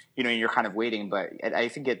very, you're kind of waiting, but I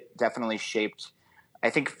think it definitely shaped. I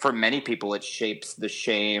think for many people, it shapes the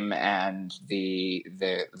shame and the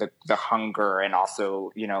hunger, and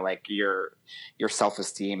also like your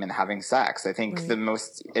self-esteem and having sex. I think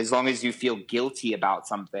as long as you feel guilty about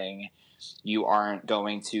something, you aren't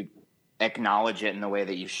going to acknowledge it in the way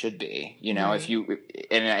that you should be,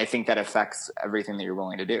 and I think that affects everything that you're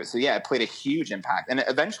willing to do. So yeah, it played a huge impact, and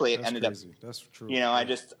eventually it ended crazy. up. That's true.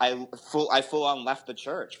 I full on left the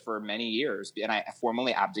church for many years, and I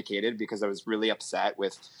formally abdicated because I was really upset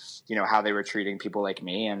with, how they were treating people like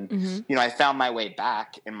me, and I found my way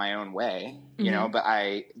back in my own way, but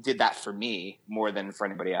I did that for me more than for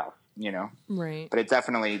anybody else, Right. But it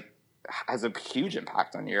definitely has a huge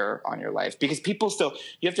impact on your life, because people still,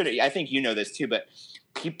 I think this too, but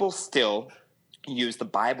people still use the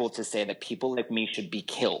Bible to say that people like me should be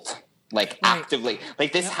killed, like actively,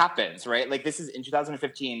 like this happens, right? Like this is in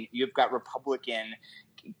 2015, you've got Republican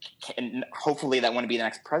and hopefully that want to be the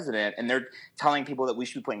next president, and they're telling people that we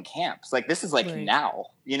should be put in camps. Like this is like now,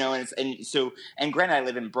 and granted, I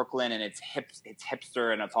live in Brooklyn, and it's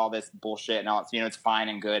hipster, and it's all this bullshit, and all it's fine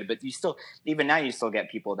and good, but you still, even now, you still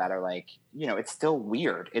get people that are like, it's still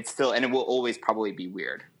weird. It's still, and it will always probably be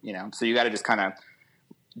weird, So you got to just kind of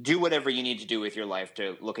do whatever you need to do with your life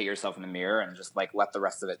to look at yourself in the mirror and just like let the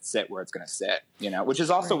rest of it sit where it's going to sit, which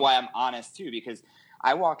is also why I'm honest too, because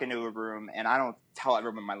I walk into a room and I don't tell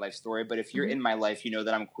everyone my life story, but if you're in my life,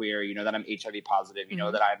 that I'm queer, that I'm HIV positive,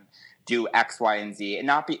 that I do X, Y, and Z, and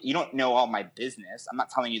you don't know all my business. I'm not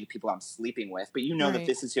telling you the people I'm sleeping with, but that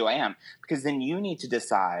this is who I am, because then you need to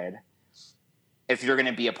decide if you're going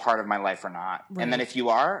to be a part of my life or not. Right. And then if you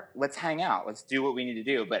are, let's hang out. Let's do what we need to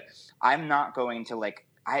do. But I'm not going to like,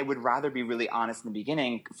 I would rather be really honest in the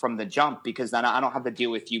beginning from the jump, because then I don't have to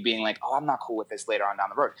deal with you being like, oh, I'm not cool with this later on down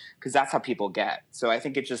the road. Because that's how people get. So I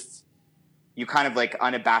think it just, you kind of like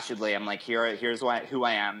unabashedly, I'm like, here's who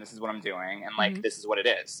I am. This is what I'm doing. And like, this is what it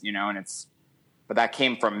is, you know? And it's, but that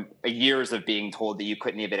came from years of being told that you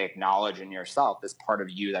couldn't even acknowledge in yourself this part of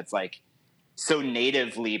you that's like so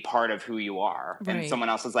natively part of who you are. Right. And someone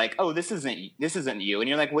else is like, oh, this isn't you. And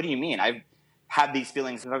you're like, what do you mean? I've had these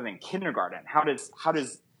feelings since I was in kindergarten. How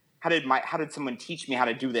did someone teach me how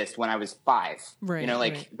to do this when I was 5? Right. You know,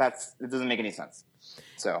 like it doesn't make any sense.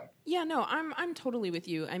 So yeah, no, I'm totally with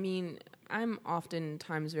you. I mean, I'm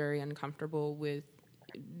oftentimes very uncomfortable with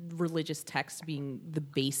religious texts being the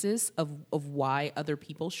basis of why other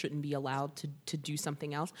people shouldn't be allowed to do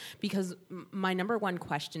something else, because my number one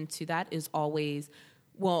question to that is always,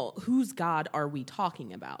 well, whose God are we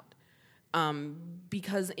talking about?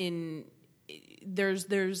 Because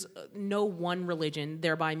there's no one religion,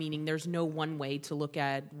 thereby meaning there's no one way to look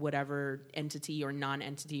at whatever entity or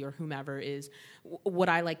non-entity or whomever is what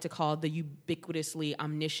I like to call the ubiquitously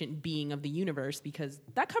omniscient being of the universe, because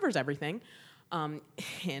that covers everything.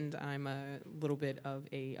 And I'm a little bit of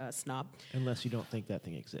a snob. Unless you don't think that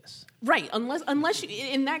thing exists. Right, unless you,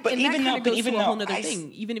 and that kind of goes to a whole other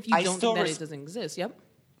thing, even if you don't think that it doesn't exist. Yep.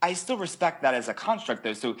 I still respect that as a construct,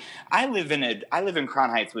 though. So I live in Crown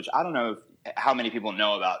Heights, which I don't know how many people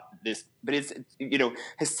know about this, but it's, you know,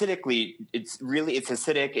 Hasidically, it's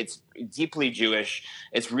Hasidic, it's deeply Jewish,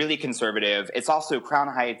 it's really conservative. It's also, Crown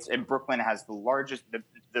Heights in Brooklyn has the largest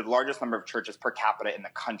number of churches per capita in the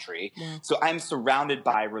country. Yeah. So I'm surrounded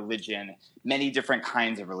by religion, many different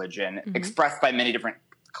kinds of religion, expressed by many different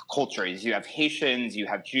cultures. You have Haitians, you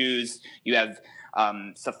have Jews, you have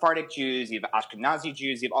Sephardic Jews, you have Ashkenazi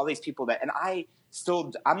Jews, you have all these people that, and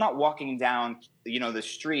I'm not walking down, you know, the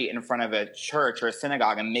street in front of a church or a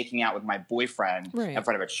synagogue and making out with my boyfriend in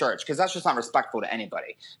front of a church, because that's just not respectful to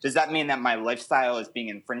anybody. Does that mean that my lifestyle is being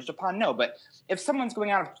infringed upon? No, but if someone's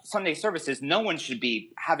going out of Sunday services, no one should be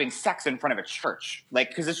having sex in front of a church, like,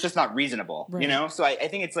 because it's just not reasonable, you know? So I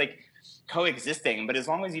think it's like coexisting, but as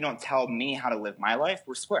long as you don't tell me how to live my life,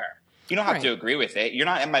 we're square. You don't have to agree with it. You're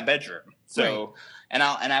not in my bedroom. So, and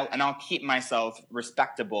I'll keep myself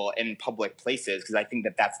respectable in public places, because I think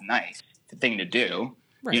that that's nice thing to do.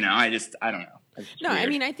 Right. You know, I don't know. No, weird. I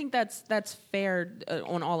mean, I think that's fair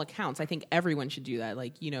on all accounts. I think everyone should do that.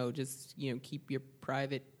 Like, you know, just, you know, keep your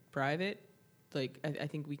private. Like, I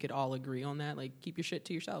think we could all agree on that. Like, keep your shit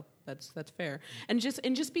to yourself. That's fair. And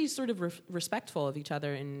just be sort of respectful of each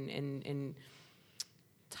other and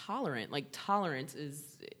tolerant. Like, tolerance is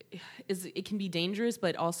it can be dangerous,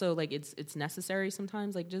 but also like it's necessary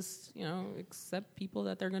sometimes. Like, just, you know, accept people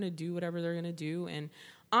that they're going to do whatever they're going to do. And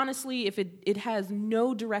honestly, if it has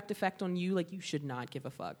no direct effect on you, like, you should not give a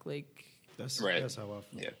fuck. Like, that's how I feel.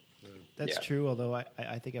 Yeah. That's true, although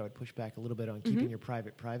I think I would push back a little bit on keeping your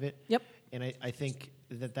private. Yep. And I think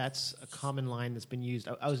that's a common line that's been used.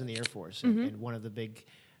 I was in the Air Force, and one of the big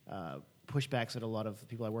pushbacks that a lot of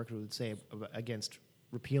people I worked with would say against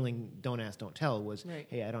repealing Don't Ask, Don't Tell was,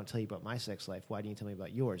 hey, I don't tell you about my sex life. Why do you tell me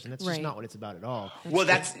about yours? And that's just not what it's about at all.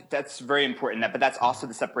 That's very important. But that's also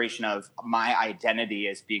the separation of my identity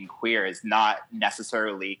as being queer is not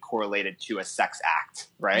necessarily correlated to a sex act,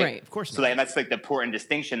 right? Right, of course not. So that's like the important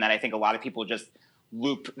distinction that I think a lot of people just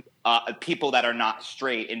loop people that are not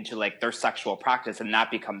straight into like their sexual practice, and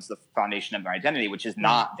that becomes the foundation of their identity, which is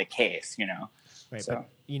not the case, you know? Right, so. But,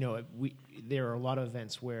 you know, there are a lot of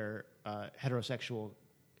events where heterosexual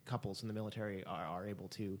couples in the military are able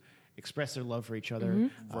to express their love for each other,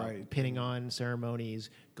 pinning on ceremonies,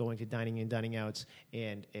 going to dining in, dining outs,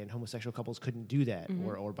 and homosexual couples couldn't do that,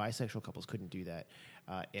 or bisexual couples couldn't do that.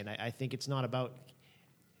 And I think it's not about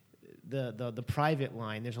the private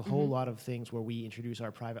line. There's a whole lot of things where we introduce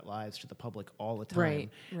our private lives to the public all the time.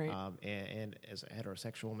 Right. And as a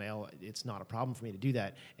heterosexual male, it's not a problem for me to do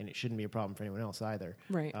that, and it shouldn't be a problem for anyone else either.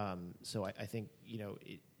 Right. So I think, you know,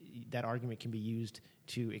 that argument can be used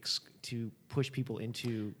to push people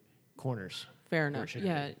into corners. Fair enough.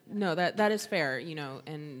 Yeah. No, that is fair, you know,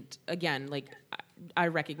 and again, like, I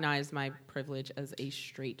recognize my privilege as a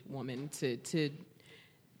straight woman to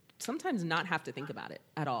sometimes not have to think about it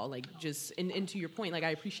at all. Like, just, and to your point, like, I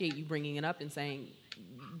appreciate you bringing it up and saying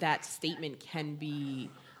that statement can be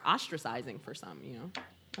ostracizing for some, you know.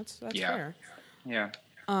 That's fair. Yeah.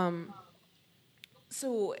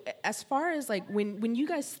 So as far as, like, when you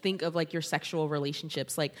guys think of, like, your sexual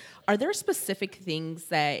relationships, like, are there specific things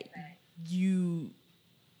that you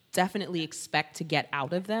definitely expect to get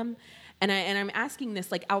out of them? And I'm asking this,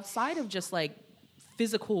 like, outside of just, like,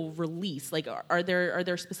 physical release? Like, are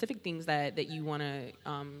there specific things that you want to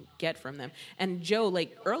get from them? And Joe,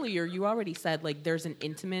 like earlier, you already said like there's an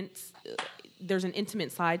intimate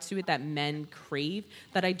side to it that men crave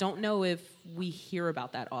that I don't know if we hear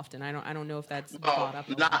about that often. I don't know if that's brought up.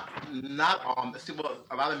 Not all. See, well,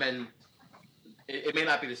 a lot of men. It may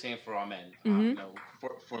not be the same for all men. You know,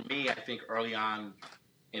 for me, I think early on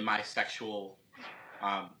in my sexual,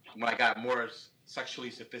 when I got more sexually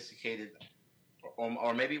sophisticated,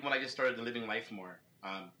 or maybe when I just started living life more,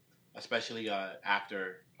 especially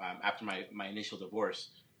after my initial divorce,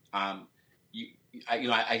 I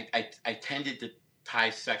tended to tie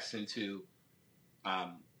sex into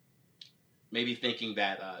maybe thinking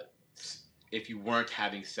that if you weren't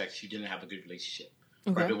having sex, you didn't have a good relationship.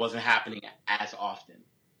 Okay. Or if it wasn't happening as often,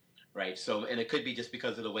 right? So, and it could be just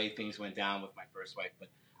because of the way things went down with my first wife. But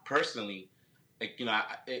personally, like, you know,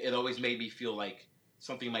 it always made me feel like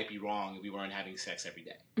something might be wrong if we weren't having sex every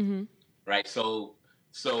day, right? So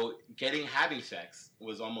having sex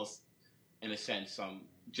was almost, in a sense,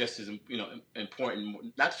 just as important.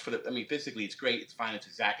 Not just for physically it's great, it's fine, it's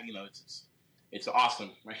exactly, it's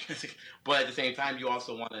awesome, right? But at the same time, you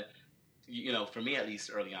also want to. For me at least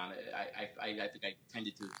early on, I think I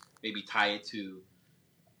tended to maybe tie it to,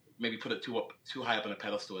 maybe put it too high up on a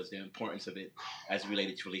pedestal as the importance of it as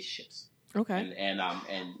related to relationships. Okay. And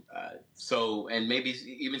maybe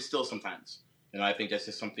even still sometimes, I think that's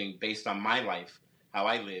just something based on my life, how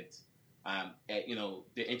I lived. The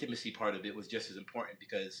intimacy part of it was just as important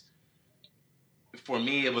because for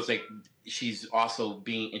me it was like she's also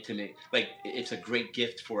being intimate. Like it's a great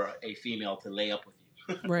gift for a female to lay up with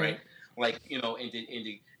you, right? Like, and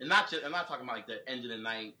I'm not talking about like the end of the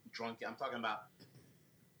night drunk. I'm talking about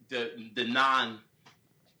the non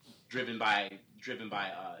driven by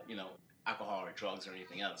alcohol or drugs or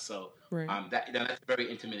anything else. So that's a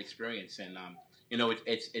very intimate experience, and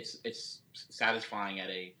it's satisfying at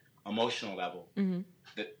a emotional level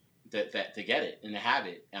that to get it and to have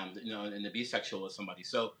it, and to be sexual with somebody.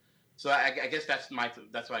 So I guess that's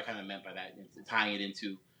what I kind of meant by that, tying it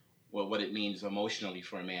into what it means emotionally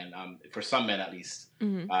for a man, for some men at least.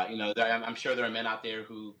 I'm sure there are men out there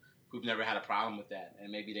who've never had a problem with that, and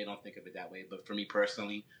maybe they don't think of it that way. But for me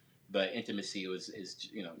personally, the intimacy is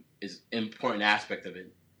an important aspect of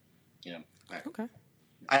it. Okay.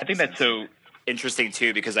 I think that's so interesting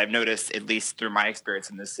too, because I've noticed, at least through my experience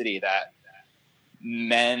in this city, that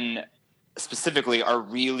men specifically are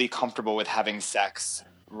really comfortable with having sex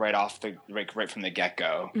right from the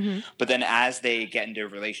get-go. But then as they get into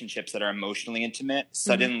relationships that are emotionally intimate,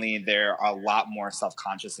 suddenly they're a lot more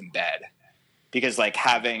self-conscious in bed, because like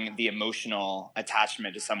having the emotional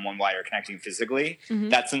attachment to someone while you're connecting physically,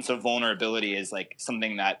 that sense of vulnerability is like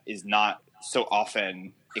something that is not so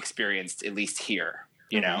often experienced, at least here,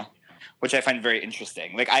 you know, which I find very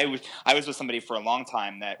interesting. Like I was with somebody for a long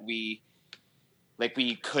time that we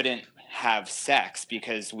couldn't have sex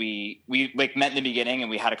because we like met in the beginning and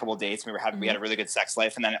we had a couple of dates and we had a really good sex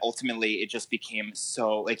life, and then ultimately it just became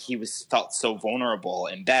so like he felt so vulnerable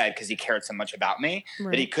in bed because he cared so much about me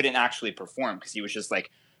that he couldn't actually perform because he was just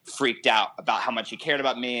like freaked out about how much he cared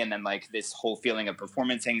about me, and then like this whole feeling of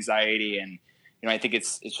performance anxiety. And I think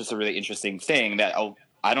it's just a really interesting thing that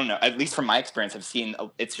I don't know, at least from my experience, I've seen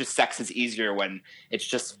it's just sex is easier when it's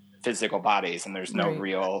just physical bodies and there's no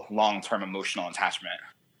real long-term emotional attachment.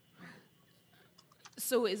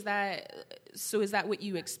 So is that what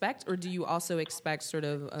you expect, or do you also expect sort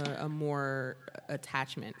of a more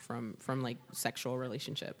attachment from like sexual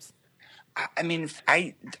relationships? I mean,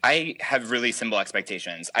 I have really simple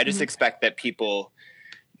expectations. I just expect that people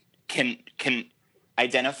can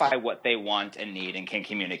identify what they want and need and can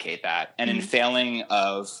communicate that. And in failing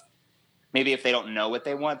of maybe if they don't know what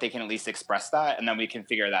they want, they can at least express that, and then we can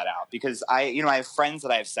figure that out. Because I have friends that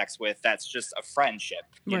I have sex with that's just a friendship,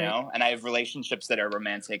 you know? And I have relationships that are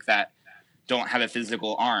romantic that don't have a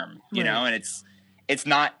physical arm, you know? And it's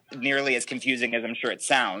not nearly as confusing as I'm sure it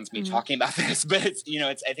sounds, me talking about this, but it's,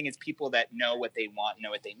 I think it's people that know what they want,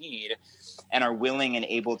 know what they need, and are willing and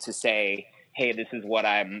able to say, hey, this is what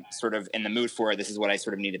I'm sort of in the mood for. This is what I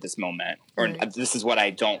sort of need at this moment. Or this is what I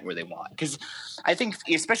don't really want. Because I think,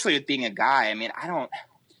 especially with being a guy,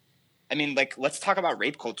 like, let's talk about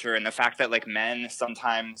rape culture and the fact that, like, men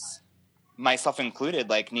sometimes, myself included,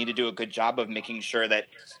 like, need to do a good job of making sure that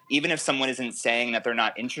even if someone isn't saying that they're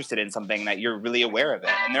not interested in something, that you're really aware of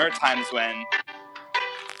it. And there are times when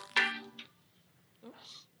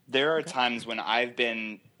I've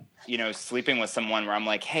been sleeping with someone where I'm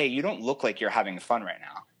like, hey, you don't look like you're having fun right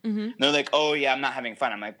now. And they're like, oh yeah, I'm not having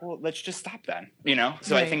fun. I'm like, well, let's just stop then,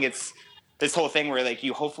 So I think it's this whole thing where like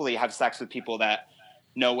you hopefully have sex with people that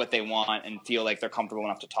know what they want and feel like they're comfortable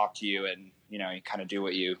enough to talk to you, and you kind of do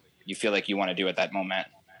what you feel like you want to do at that moment.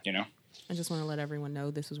 I just want to let everyone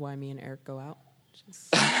know this is why me and Eric go out.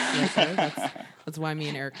 Just right there, that's why me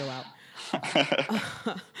and Eric go out.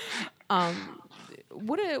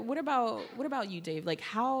 What about you, Dave? Like,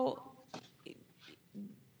 how,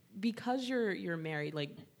 because you're married, like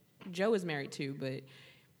Joe is married too, but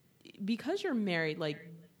because you're married, like,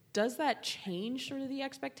 does that change sort of the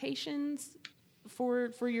expectations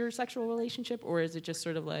for your sexual relationship, or is it just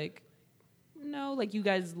sort of like, no, like you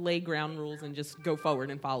guys lay ground rules and just go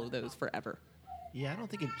forward and follow those forever? Yeah, I don't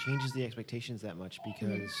think it changes the expectations that much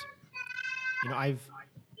because,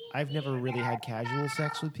 I've never really had casual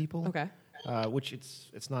sex with people. Okay. Which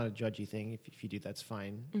it's not a judgy thing. If you do, that's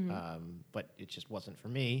fine. But it just wasn't for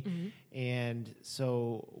me. And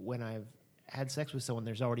so when I've had sex with someone,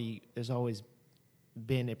 there's always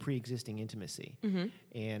been a pre-existing intimacy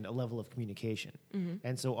and a level of communication.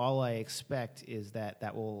 And so all I expect is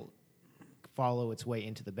that will follow its way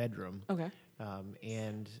into the bedroom. Okay.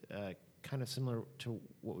 And kind of similar to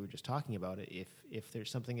what we were just talking about, if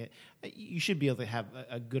there's something that you should be able to have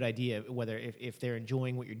a good idea whether if they're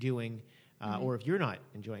enjoying what you're doing, or if you're not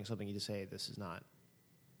enjoying something, you just say, this is not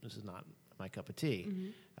my cup of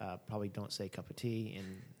tea. Probably don't say cup of tea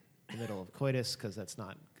in the middle of coitus, because that's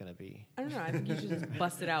not going to be. I don't know. I think you should just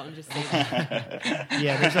bust it out and just say that.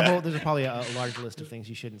 Yeah, there's probably a large list of things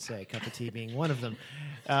you shouldn't say, cup of tea being one of them.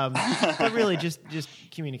 But really, just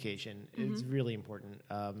communication is really important.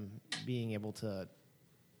 Being able to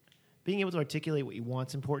articulate what you want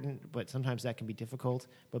is important, but sometimes that can be difficult.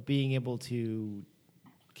 But being able to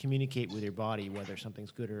communicate with your body whether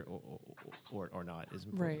something's good or not is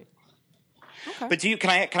important. Right. Okay. But can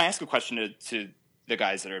I ask a question to the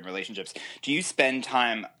guys that are in relationships? Do you spend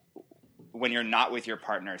time when you're not with your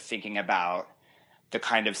partner thinking about the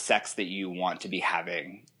kind of sex that you want to be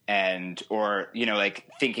having, or like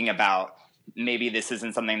thinking about, maybe this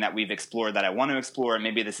isn't something that we've explored that I want to explore, and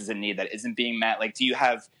maybe this is a need that isn't being met? Like, do you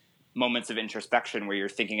have moments of introspection where you're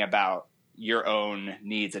thinking about your own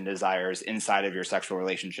needs and desires inside of your sexual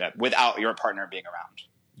relationship without your partner being around?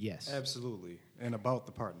 Yes. Absolutely. And about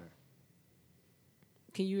the partner.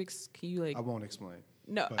 Can you like? I won't explain.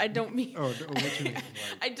 No, I don't mean. What you mean? Like,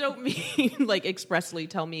 I don't mean like expressly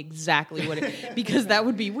tell me exactly what it, because that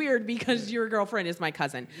would be weird, because your girlfriend is my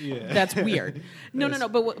cousin. Yeah. That's weird. No.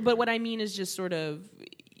 But what I mean is just sort of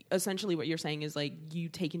essentially what you're saying is like you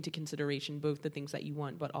take into consideration both the things that you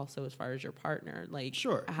want, but also as far as your partner, like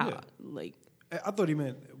sure, how yeah. like. I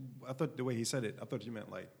thought the way he said it, I thought you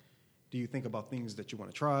meant like, do you think about things that you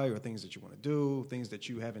want to try or things that you want to do, things that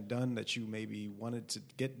you haven't done that you maybe wanted to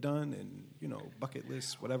get done, and bucket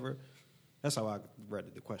list, whatever. That's how I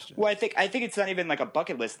read the question. Well, I think it's not even like a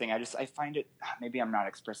bucket list thing. I find it, maybe I'm not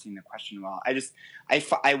expressing the question well.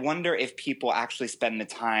 I wonder if people actually spend the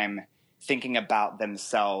time thinking about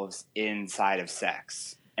themselves inside of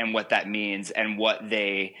sex and what that means and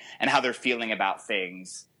and how they're feeling about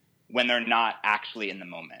things when they're not actually in the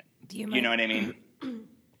moment. You know what I mean?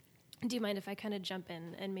 Do you mind if I kind of jump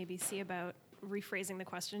in and maybe see about rephrasing the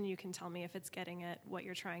question? You can tell me if it's getting at what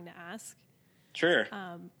you're trying to ask. Sure.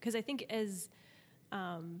 Because I think as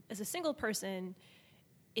a single person,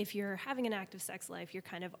 if you're having an active sex life, you're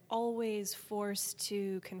kind of always forced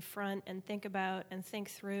to confront and think about and think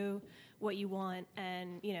through what you want.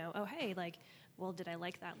 And, oh, hey, like, well, did I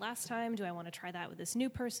like that last time? Do I want to try that with this new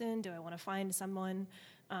person? Do I want to find someone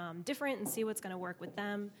different and see what's going to work with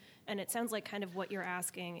them? And it sounds like kind of what you're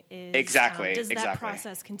asking is, does that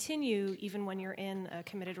process continue even when you're in a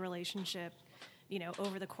committed relationship,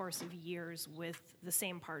 over the course of years with the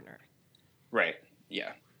same partner? Right.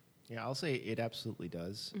 Yeah. Yeah, I'll say it absolutely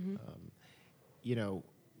does.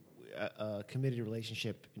 A committed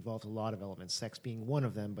relationship involves a lot of elements, sex being one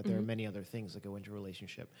of them, but there are many other things that go into a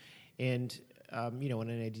relationship. And, in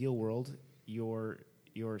an ideal world, your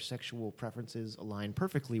sexual preferences align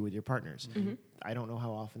perfectly with your partner's. I don't know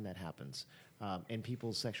how often that happens. And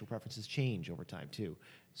people's sexual preferences change over time, too.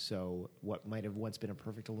 So what might have once been a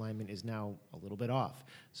perfect alignment is now a little bit off.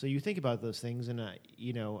 So you think about those things, and,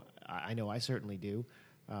 I know I certainly do.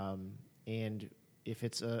 And if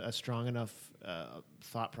it's a strong enough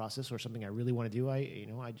thought process or something I really want to do,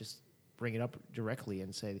 I just bring it up directly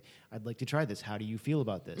and say, I'd like to try this. How do you feel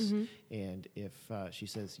about this? And if she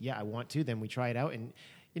says, yeah, I want to, then we try it out. And,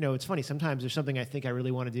 it's funny. Sometimes there's something I think I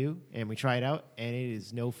really want to do, and we try it out, and it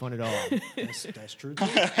is no fun at all. That's true, too.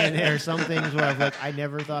 And there are some things where I'm like, I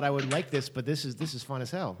never thought I would like this, but this is fun as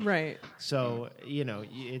hell. Right. So,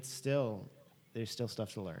 there's still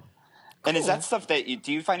stuff to learn. And is that stuff that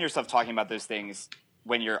do you find yourself talking about those things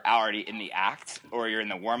when you're already in the act, or you're in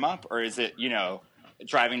the warm up, or is it,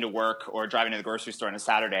 driving to work or driving to the grocery store on a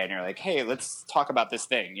Saturday, and you're like, hey, let's talk about this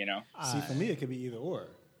thing, See, for me, it could be either or.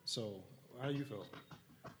 So, how do you feel?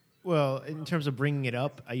 Well, in terms of bringing it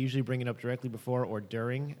up, I usually bring it up directly before or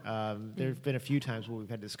during. There have been a few times where we've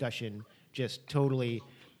had discussion just totally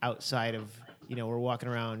outside of, we're walking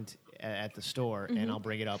around at the store, and I'll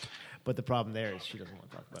bring it up. But the problem there is she doesn't want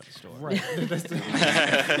to talk about the store. Right. That's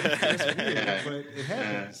weird, but it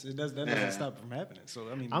happens. That doesn't stop from happening. So,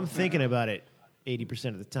 I mean, I'm thinking about it 80%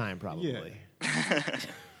 of the time, probably. Yeah.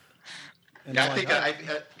 I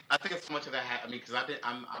think it's so much of that. I mean, because I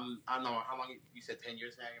don't know how long you said. 10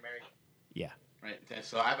 years now you're married. Yeah. Right.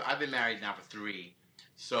 So I've been married now for 3.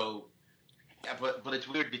 So, but it's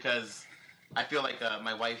weird because I feel like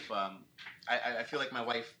my wife. I feel like my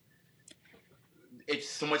wife. It's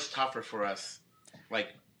so much tougher for us, like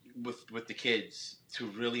with the kids, to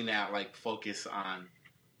really now like focus on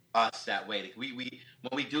us that way. Like we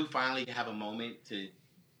when we do finally have a moment to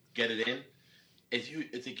get it in.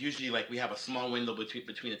 It's like usually like we have a small window between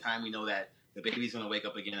the time we know that the baby's going to wake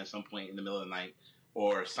up again at some point in the middle of the night,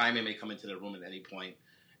 or Simon may come into the room at any point.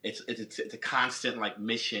 It's a constant like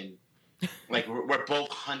mission, like we're both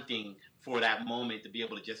hunting for that moment to be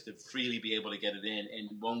able to freely be able to get it in.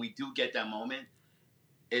 And when we do get that moment,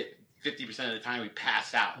 50% of the time we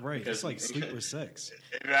pass out. Right, it's like sleepless sex.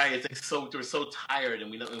 Right, it's like we're so tired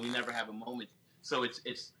and we never have a moment. So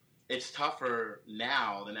it's tougher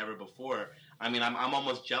now than ever before. I mean, I'm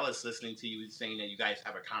almost jealous listening to you saying that you guys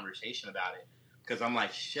have a conversation about it, because I'm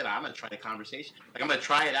like, shit, I'm gonna try the conversation. Like I'm gonna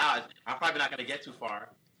try it out. I'm probably not gonna get too far,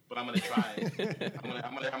 but I'm gonna try it.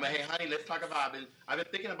 I'm gonna. Hey, honey, let's talk about. I've been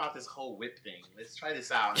thinking about this whole whip thing. Let's try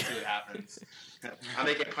this out and see what happens. I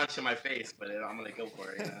may get punched in my face, but I'm gonna go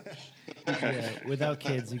for it. Yeah, without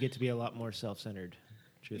kids, you get to be a lot more self-centered.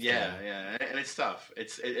 Yeah, and it's tough.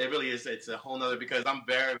 It really is. It's a whole nother, because I'm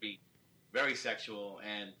very, very sexual,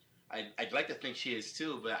 and I'd like to think she is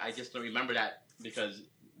too, but I just don't remember that because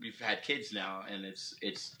we've had kids now, and it's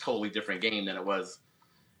a totally different game than it was,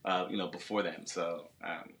 before then. So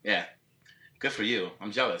yeah, good for you.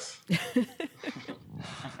 I'm jealous.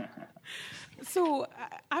 So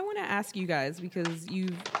I want to ask you guys, because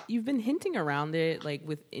you've been hinting around it, like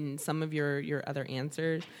within some of your other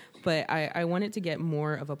answers, but I wanted to get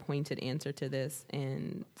more of a pointed answer to this,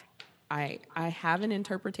 and I have an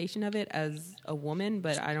interpretation of it as a woman,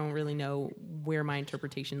 but I don't really know where my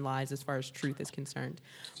interpretation lies as far as truth is concerned.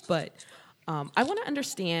 But I want to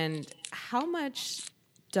understand, how much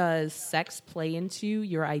does sex play into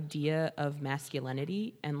your idea of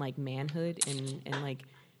masculinity and like manhood and like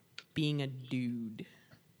being a dude?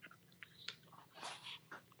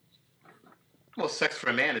 Well, sex for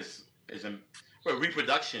a man is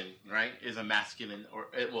reproduction, right? Is a masculine,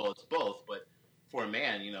 it's both, but for a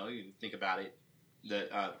man, you think about it,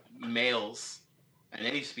 the males in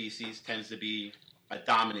any species tends to be a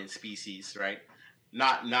dominant species, right?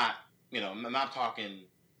 Not I'm not talking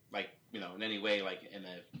like, in any way like in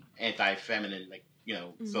an anti-feminine, like,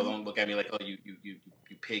 so don't look at me like, oh, you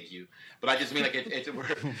pig, you. But I just mean like it's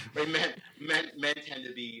where men tend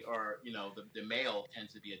to be, or the male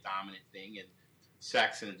tends to be a dominant thing, and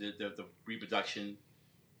sex and the reproduction,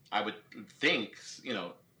 I would think,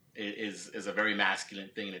 is a very masculine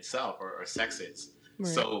thing in itself, or sex is.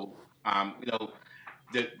 Right. So I've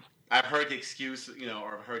heard the excuse,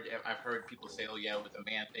 or I've heard people say, oh yeah, with the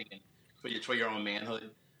man thing and for your own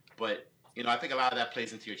manhood, but I think a lot of that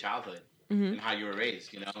plays into your childhood and how you were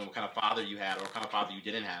raised, and what kind of father you had or what kind of father you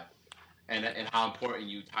didn't have, and how important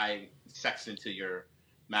you tie sex into your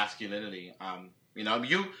masculinity.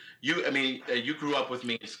 You grew up with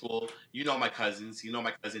me in school. My cousins.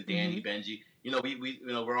 My cousin Danny, Benji.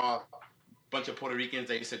 We're all a bunch of Puerto Ricans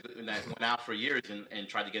that went out for years and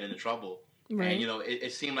tried to get into trouble. Right. And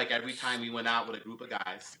it seemed like every time we went out with a group of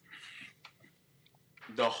guys,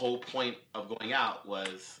 the whole point of going out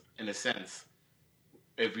was, in a sense,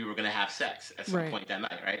 if we were going to have sex at some point that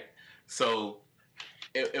night, right? So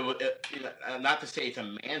not to say it's a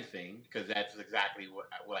man thing, because that's exactly what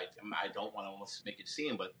I don't want to almost make it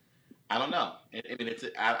seem, but I don't know.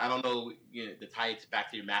 I don't know, to tie it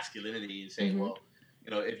back to your masculinity and say, well,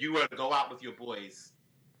 if you were to go out with your boys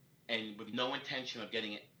and with no intention of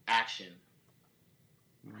getting action,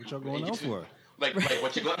 what y'all going out for? Like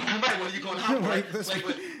what you going? What are you going out for? Why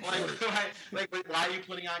are you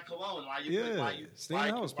putting on cologne? Why are you? Stay in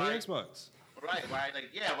the house, play Xbox. Right,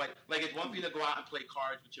 it's one thing to go out and play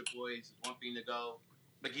cards with your boys. It's one thing to go,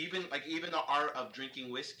 even the art of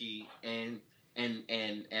drinking whiskey and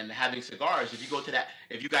having cigars. If you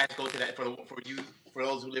guys go to that, for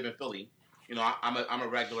those who live in Philly, I'm a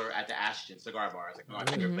regular at the Ashton Cigar Bar. It's like my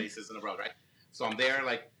favorite places in the world, right? So I'm there,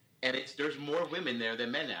 and there's more women there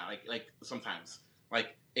than men now. Like sometimes,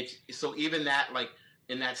 like it's so even that like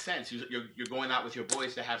in that sense, you're going out with your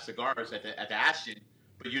boys to have cigars at the Ashton,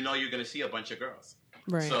 but you're going to see a bunch of girls.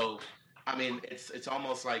 Right. So, I mean, it's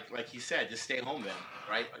almost like he said, just stay home then,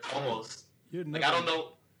 right? It's almost like I don't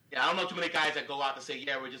know. Yeah, I don't know too many guys that go out to say,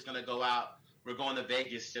 yeah, we're just gonna go out. We're going to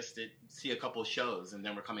Vegas just to see a couple of shows and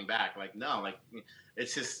then we're coming back. Like no, like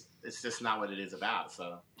it's just not what it is about.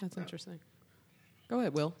 So that's interesting. Go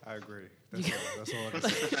ahead, Will. I agree. That's all I can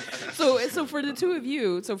say. So for the two of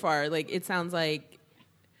you so far, like it sounds like.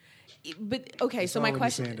 But okay, it's so my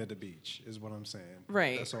question. Sand at the beach is what I'm saying.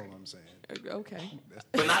 Right. That's all I'm saying. Okay.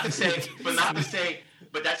 But not to say.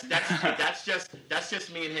 But that's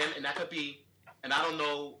just me and him, and that could be. And I don't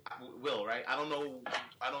know, Will, right? I don't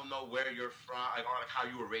know where you're from, or like how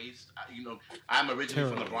you were raised. You know, I'm originally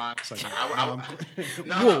from the Bronx.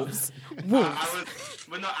 Wolves.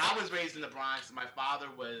 I was raised in the Bronx. My father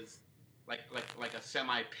was like a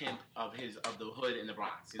semi pimp of the hood in the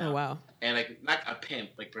Bronx. You know? Oh wow! And like not a pimp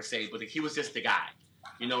like per se, but like, he was just the guy.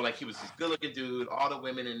 You know, like he was this good looking dude. All the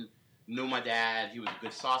women knew my dad. He was a good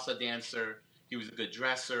salsa dancer. He was a good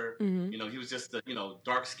dresser. Mm-hmm. You know, he was just a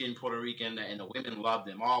dark-skinned Puerto Rican, and the women loved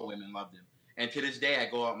him. All women loved him. And to this day, I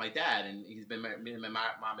go out with my dad, and he's been married. Me and my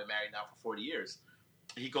mom been married now for 40 years.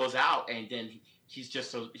 He goes out, and then he's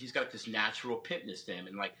got this natural pimpness to him,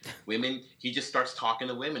 and like women, he just starts talking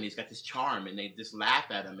to women. He's got this charm, and they just laugh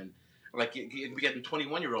at him, and like we get a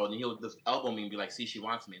 21-year-old, and he'll just elbow me and be like, "See, she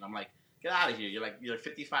wants me," and I'm like, "Get out of here! You're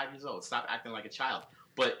 55 years old. Stop acting like a child."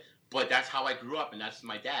 But that's how I grew up, and that's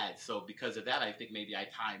my dad. So because of that, I think maybe I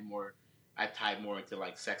tied more into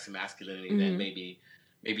like sex and masculinity than maybe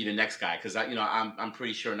the next guy. Because I'm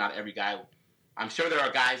pretty sure not every guy. I'm sure there are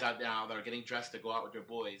guys out there now that are getting dressed to go out with their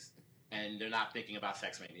boys, and they're not thinking about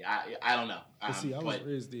sex. Maybe I don't know. See, I was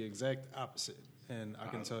raised the exact opposite, and I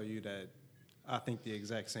can tell you that I think the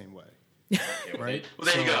exact same way. Okay, right? Well,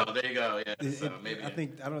 there you go. Yeah. I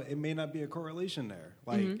think it may not be a correlation there.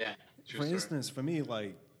 Like, for instance, for me,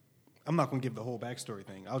 like. I'm not going to give the whole backstory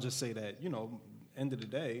thing. I'll just say that, end of the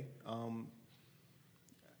day,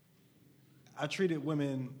 I treated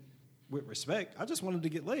women with respect. I just wanted to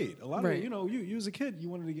get laid. A lot of it, you as a kid, you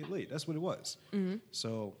wanted to get laid. That's what it was. Mm-hmm.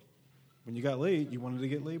 So when you got laid, you wanted to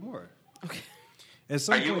get laid more. Okay. At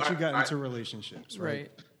some point, you got into relationships, right?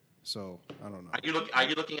 So I don't know. Are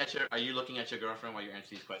you looking at your girlfriend while you answer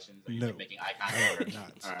these questions? Are you no, making eye contact with her?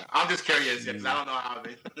 Not. All right. I'm just curious because I don't know how.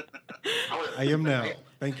 I am now.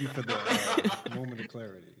 Thank you for the moment of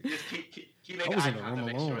clarity. Just keep making I was eye in a room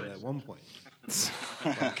contact. alone at one point.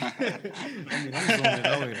 I'm zoning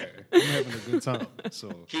out here. I'm having a good time. So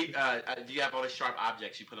do you have all the sharp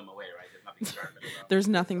objects? You put them away, right? There's nothing sharp in the room. There's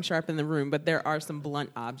nothing sharp in the room, but there are some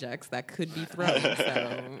blunt objects that could be thrown.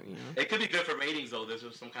 So, It could be good for ratings, though. There's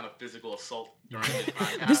some kind of physical assault during this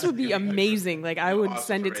podcast. This would be amazing. Like I would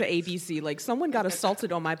send it to ABC. Like someone got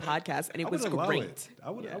assaulted on my podcast, and it was great.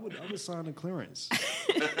 I would sign a clearance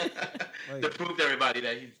to prove to everybody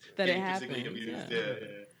that he's it happened. Yeah.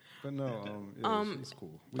 But no, it's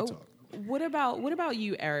cool. We talk. What about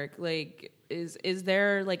you, Eric? Like, is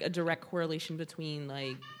there like a direct correlation between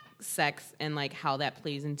like sex and like how that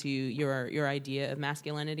plays into your idea of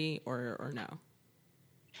masculinity, or no?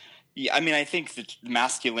 Yeah, I mean, I think that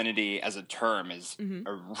masculinity as a term is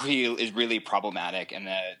really problematic in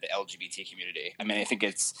the LGBT community. I mean, I think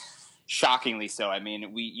it's shockingly so. I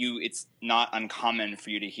mean, it's not uncommon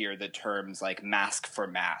for you to hear the terms like mask for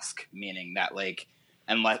mask, meaning that like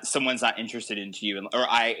unless someone's not interested into you, or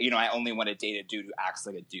I only want to date a dude who acts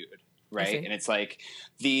like a dude, right? And it's like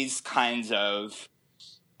these kinds of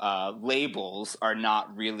labels are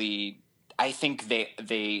not really. I think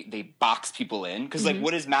they box people in because like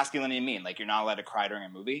what does masculinity mean? Like you're not allowed to cry during a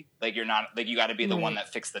movie. Like you're not like you got to be the one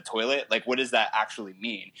that fixed the toilet. Like what does that actually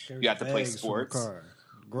mean? You have to play sports.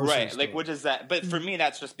 Right, like what does that? But for me,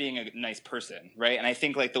 that's just being a nice person, right? And I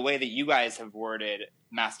think like the way that you guys have worded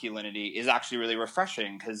masculinity is actually really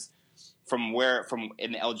refreshing because from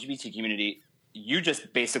in the LGBT community, you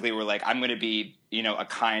just basically were like, I'm going to be a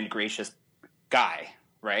kind, gracious guy,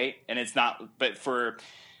 right? And it's not, but from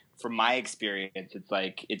my experience, it's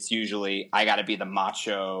like it's usually I got to be the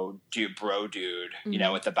macho dude,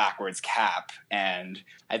 with the backwards cap, and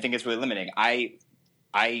I think it's really limiting.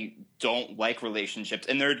 I don't like relationships,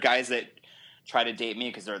 and there are guys that try to date me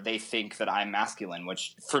because they think that I'm masculine,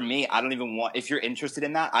 which for me, I don't even want. If you're interested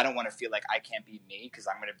in that, I don't want to feel like I can't be me because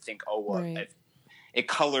I'm going to think, it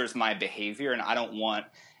colors my behavior, and I don't want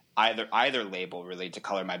either label really to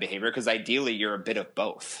color my behavior because ideally you're a bit of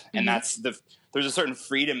both, and there's a certain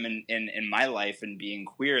freedom in my life and being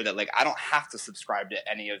queer that like I don't have to subscribe to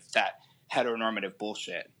any of that heteronormative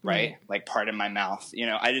bullshit, right? Like, pardon my mouth. You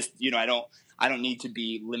know, I just, you know, I don't need to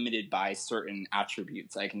be limited by certain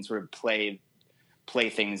attributes. I can sort of play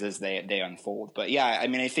things as they unfold. But yeah, I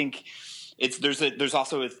mean, I think there's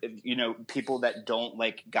also, you know, people that don't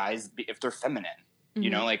like guys if they're feminine. You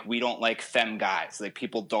know, like, we don't like femme guys. Like,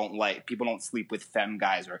 people don't sleep with femme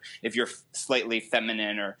guys. Or if you're slightly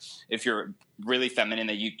feminine, or if you're really feminine,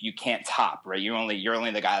 that you can't top, right? You're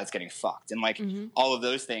only the guy that's getting fucked. And like, all of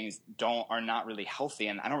those things are not really healthy.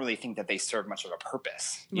 And I don't really think that they serve much of a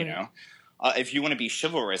purpose, you know? If you want to be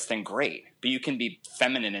chivalrous, then great. But you can be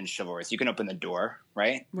feminine and chivalrous. You can open the door,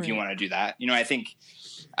 right? If you want to do that. You know, I think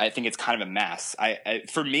it's kind of a mess.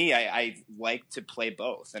 For me, I like to play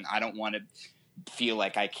both. And I don't want to feel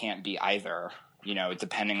like I can't be either, you know,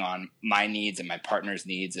 depending on my needs and my partner's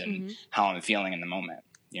needs and how I'm feeling in the moment,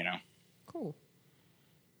 you know? Cool.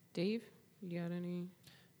 Dave, you got any?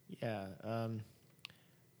 Yeah.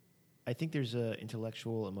 I think there's an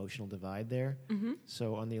intellectual, emotional divide there.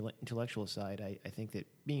 So on the intellectual side, I think that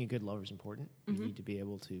being a good lover is important. You need to be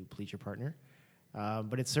able to please your partner.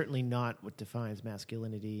 But it's certainly not what defines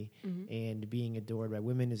masculinity, and being adored by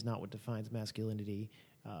women is not what defines masculinity.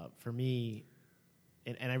 For me,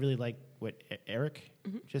 and I really like what Eric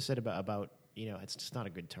just said about, you know, it's just not a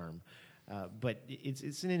good term. But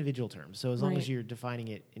it's an individual term. So as long as you're defining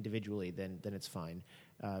it individually, then it's fine.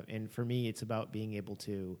 And for me, it's about being able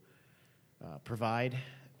to provide,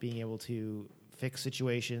 being able to fix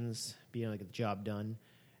situations, being able to get the job done.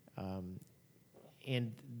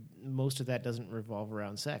 And most of that doesn't revolve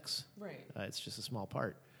around sex. Right. It's just a small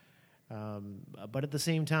part. But at the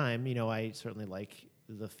same time, you know, I certainly like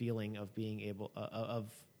the feeling of being able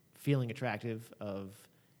of feeling attractive, of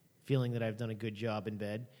feeling that I've done a good job in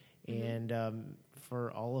bed, and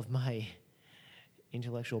for all of my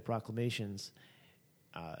intellectual proclamations,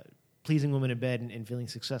 pleasing women in bed and feeling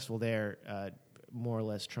successful there more or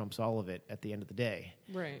less trumps all of it at the end of the day.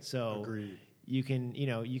 Right. So Agreed. you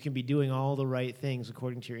can be doing all the right things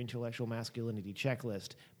according to your intellectual masculinity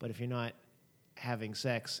checklist, but if you're not having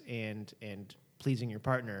sex and pleasing your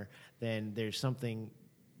partner, then there's something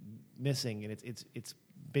missing, and it's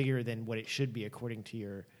bigger than what it should be according to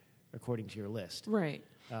your list. Right.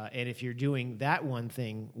 And if you're doing that one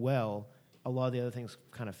thing well, a lot of the other things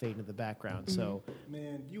kind of fade into the background. So,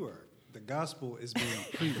 Man, the gospel is being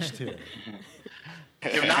preached here.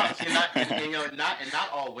 Not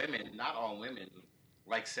all women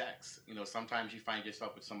like sex. You know, sometimes you find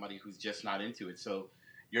yourself with somebody who's just not into it. So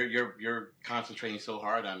you're concentrating so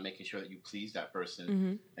hard on making sure that you please that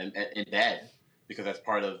person and in bed, because that's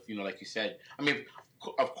part of, you know, like you said. I mean,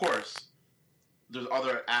 of course, there's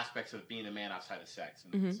other aspects of being a man outside of sex.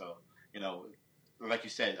 And so, you know, like you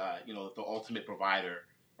said, you know, the ultimate provider,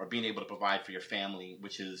 or being able to provide for your family,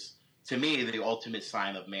 which is, to me, the ultimate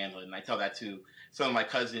sign of manhood. And I tell that to some of my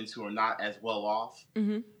cousins who are not as well off,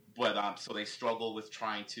 but so they struggle with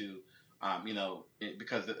trying to, you know,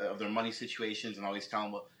 because of their money situations, and I always tell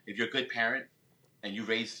them, well, if you're a good parent and you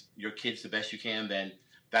raise your kids the best you can, then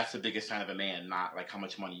that's the biggest sign of a man, not like how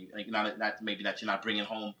much money you, like, not maybe that you're not bringing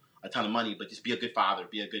home a ton of money, but just be a good father,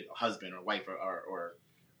 be a good husband or wife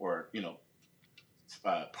or you know,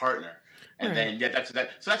 partner. And then, yeah, so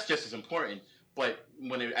that's just as important. But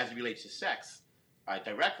as it relates to sex,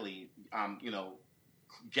 directly, you know,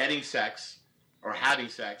 getting sex or having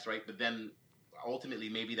sex, right? But then ultimately,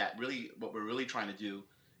 maybe what we're really trying to do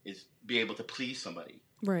is be able to please somebody.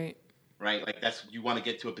 Right. Right? Like, you want to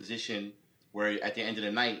get to a position where at the end of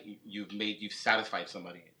the night, you've satisfied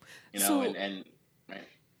somebody, you know, and right.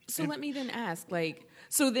 So let me then ask, like,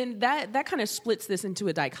 so then that kind of splits this into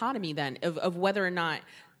a dichotomy then of whether or not.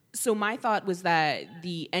 So my thought was that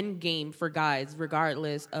the end game for guys,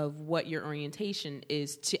 regardless of what your orientation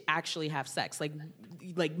is, to actually have sex, like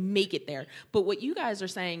make it there. But what you guys are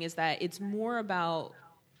saying is that it's more about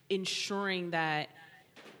ensuring that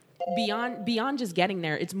beyond just getting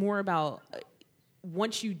there, it's more about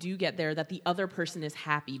once you do get there, that the other person is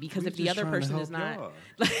happy. Because if the other person is not,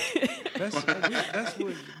 that's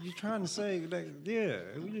what you're trying to say. Like, yeah,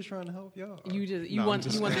 we're just trying to help y'all. You want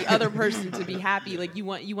the other person to be happy. Like you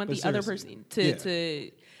want the other person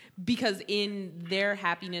to because in their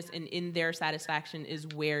happiness and in their satisfaction is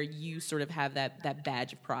where you sort of have that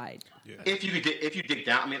badge of pride. Yeah. If you dig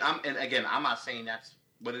down, I mean, I'm not saying that's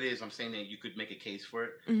what it is. I'm saying that you could make a case for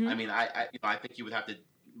it. Mm-hmm. I mean, I think you would have to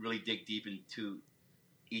really dig deep into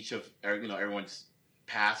each of, you know, everyone's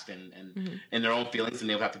past and their own feelings, and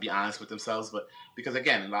they would have to be honest with themselves. But because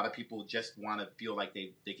again, a lot of people just want to feel like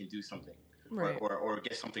they can do something, right, or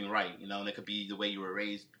get something right, you know. And it could be the way you were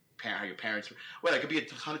raised, how your parents were. Well, it could be a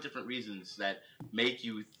ton of different reasons that make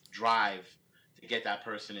you drive to get that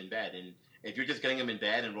person in bed. And if you're just getting them in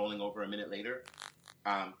bed and rolling over a minute later,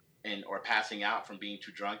 or passing out from being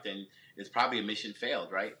too drunk, then it's probably a mission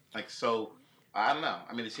failed, right? Like, so I don't know.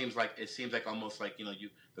 I mean, it seems like almost like,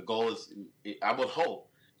 the goal is. I would hope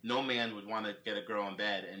no man would want to get a girl in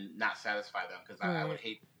bed and not satisfy them, because I would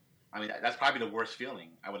hate. I mean, that's probably the worst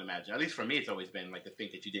feeling, I would imagine. At least for me, it's always been like to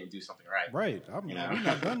think that you didn't do something right. Right. I'm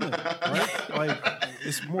not done that. Right. Like,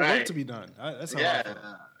 it's more work to be done. That's how I feel.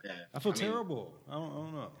 Yeah. I feel terrible. I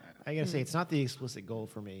don't know. I gotta say, it's not the explicit goal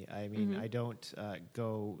for me. I mean, I don't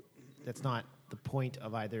go. That's not the point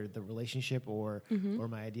of either the relationship or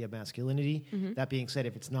my idea of masculinity. That being said,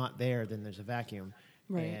 if it's not there, then there's a vacuum.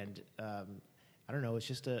 Right. And I don't know. It's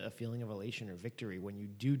just a feeling of elation or victory when you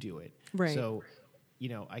do it. Right. So,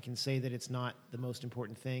 I can say that it's not the most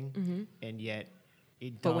important thing, and yet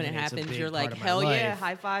it. But when it dominates a happens, big you're like, part of my hell yeah, life.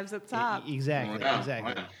 high fives up top. Exactly.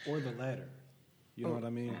 Or the latter. You know what I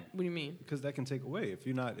mean? What do you mean? Because that can take away. If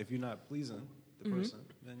you're not pleasing the person,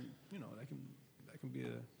 then that can be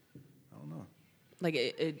I don't know. Like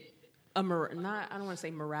I don't want to say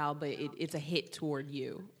morale, but it's a hit toward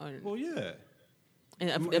you. Well, yeah.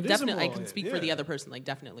 And definitely, I can speak for the other person. Like,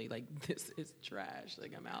 definitely, like, this is trash.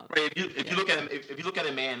 Like, I'm out. Right. If you look at him, if you look at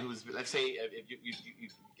a man who's, let's say,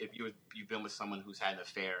 if you've been with someone who's had an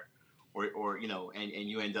affair, or and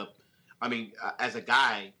you end up, I mean, as a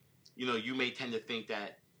guy, you may tend to think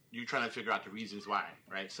that you're trying to figure out the reasons why,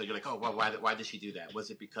 right? So you're like, oh, well, why did she do that? Was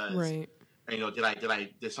it because, right.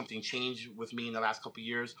 Did something change with me in the last couple of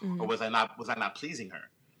years, or was I not pleasing her,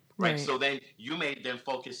 Right. So then you may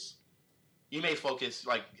focus.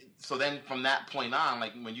 Like, so then from that point on,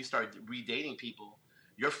 like when you start redating people,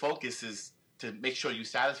 your focus is to make sure you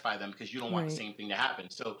satisfy them, because you don't want the same thing to happen.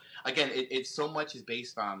 So again, it's so much is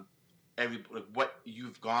based on what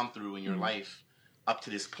you've gone through in your life up to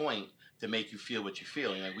this point to make you feel what you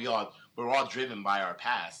feel. We're all driven by our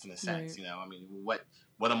past in a sense. Right. I mean, what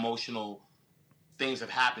emotional things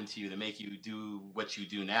have happened to you to make you do what you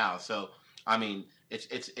do now? So I mean, it's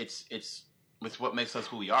what makes us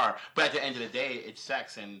who we are. But at the end of the day, it's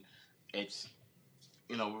sex, and it's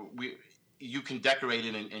you can decorate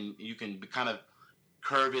it and you can kind of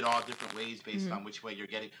curve it all different ways based on which way you're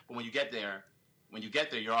getting. But when you get there,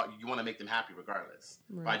 you want to make them happy regardless.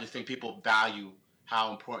 Right. But I just think people value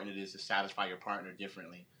how important it is to satisfy your partner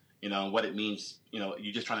differently. And what it means.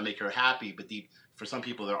 You're just trying to make her happy, but for some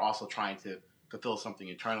people, they're also trying to fulfill something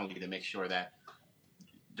internally to make sure that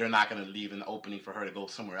they're not going to leave an opening for her to go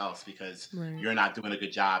somewhere else because you're not doing a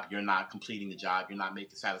good job. You're not completing the job. You're not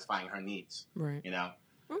satisfying her needs. Right.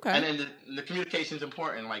 Okay. And then the communication is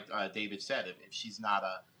important, like David said. If she's not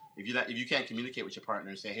if you can't communicate with your partner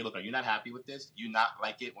and say, hey, look, are you not happy with this? Do you not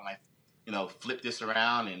like it when I flip this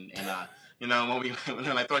around and when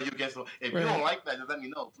I throw you against the, if you don't like that, just let me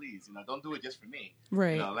know, please. Don't do it just for me.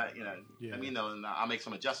 Right. Let me know, and I'll make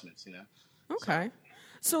some adjustments. Okay.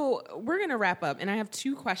 So we're gonna wrap up, and I have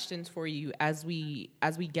 2 questions for you as we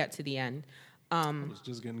get to the end. I was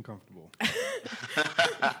just getting comfortable.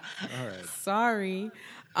 All right. Sorry.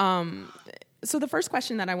 So the first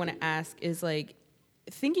question that I want to ask is, like,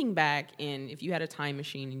 thinking back in, if you had a time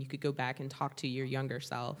machine and you could go back and talk to your younger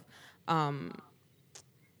self,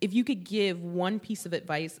 if you could give one piece of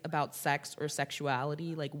advice about sex or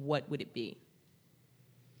sexuality, like, what would it be?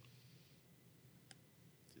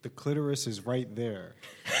 The clitoris is right there.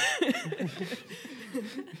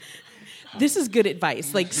 This is good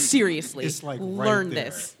advice. Like, seriously. It's like learn right there.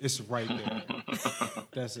 this. It's right there.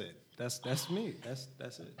 That's it. That's me. That's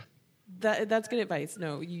it. That's good advice.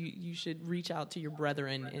 No, you should reach out to your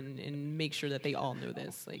brethren and make sure that they all know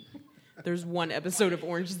this. Like, there's one episode of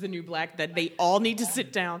Orange is the New Black that they all need to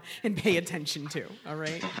sit down and pay attention to. All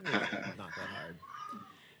right? Not that hard.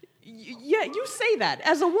 Yeah, you say that.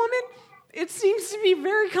 As a woman, it seems to be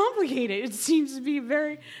very complicated. It seems to be a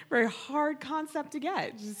very, very hard concept to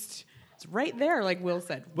get. It's right there, like Will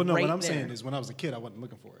said. Well, no, right what I'm there. saying is when I was a kid, I wasn't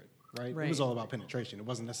looking for it, right? It was all about penetration. It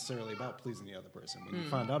wasn't necessarily about pleasing the other person. When you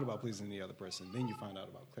find out about pleasing the other person, then you find out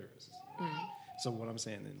about clitoris. So what I'm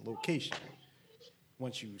saying in location,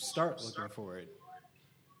 once you start looking for it,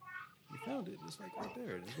 you found it. It's like right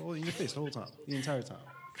there. It's all in your face the whole time, the entire time.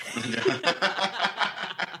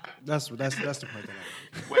 That's the point that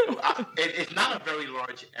I make. Well, it's not a very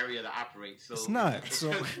large area to operate. So it's not.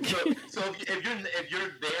 So if you're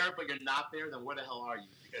there but you're not there, then where the hell are you?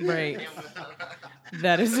 Because right.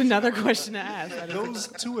 That is another question to ask. Those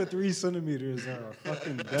 2 or 3 centimeters are a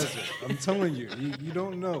fucking desert. I'm telling you, you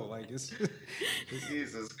don't know. Like it's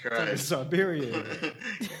Jesus Christ. It's Siberia. God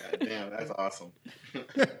damn, that's awesome.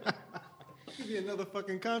 Could be another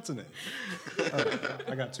fucking continent.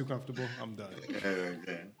 I got too comfortable. I'm done.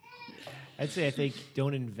 I'd say I think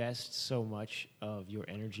don't invest so much of your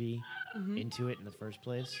energy into it in the first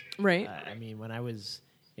place. Right. I mean, when I was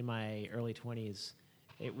in my early 20s,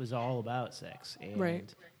 it was all about sex, and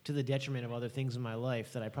Right. to the detriment of other things in my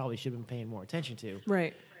life that I probably should have been paying more attention to.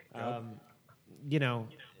 Right. You know,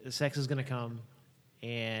 the sex is going to come,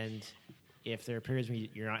 and if there are periods when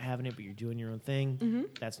you're not having it but you're doing your own thing,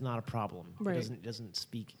 that's not a problem. Right. It doesn't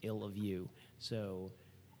speak ill of you. So,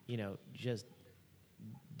 you know, just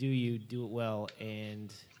do it well,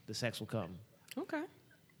 and the sex will come. Okay.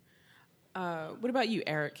 What about you,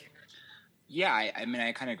 Eric? Yeah, I mean,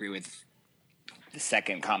 I kind of agree with the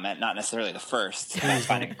second comment, not necessarily the first.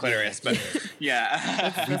 Finding clitoris, but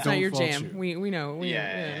yeah. That's not your fault jam. you. We know.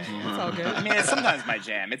 Yeah. It's all good. I mean, it's sometimes my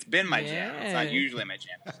jam. It's been my jam. It's not Yeah. usually my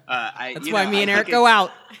jam. That's why me and Eric go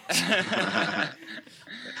out.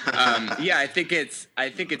 Yeah, I think it's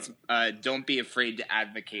don't be afraid to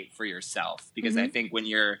advocate for yourself, because I think when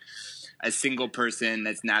you're a single person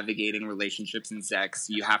that's navigating relationships and sex,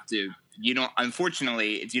 you have to,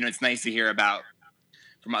 unfortunately, it's nice to hear about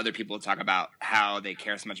from other people talk about how they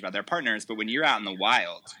care so much about their partners, but when you're out in the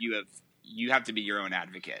wild, you have to be your own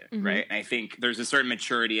advocate, right? And I think there's a certain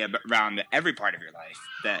maturity around every part of your life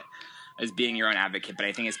that is being your own advocate, but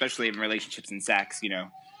I think especially in relationships and sex,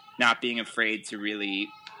 not being afraid to really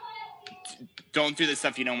don't do the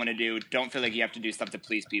stuff you don't want to do. Don't feel like you have to do stuff to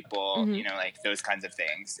please people, like those kinds of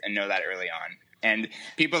things, and know that early on. And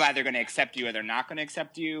people are either going to accept you or they're not going to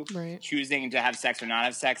accept you. Right. Choosing to have sex or not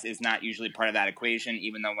have sex is not usually part of that equation,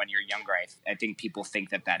 even though when you're younger, I think people think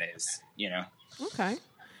that is, Okay.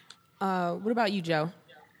 What about you, Joe?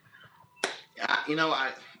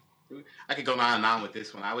 I could go on and on with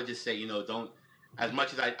this one. I would just say, don't. As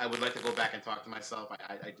much as I would like to go back and talk to myself,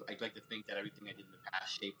 I'd like to think that everything I did in the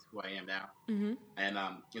past shaped who I am now. And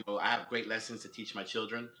I have great lessons to teach my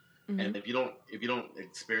children. And if you don't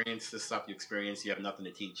experience the stuff you experience, you have nothing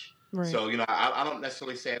to teach. Right. So I don't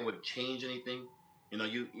necessarily say I would change anything.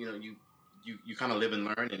 You kind of live and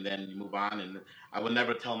learn, and then you move on. And I would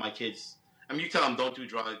never tell my kids. I mean, you tell them don't do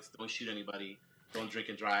drugs, don't shoot anybody, don't drink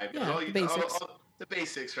and drive. Yeah, the basics. The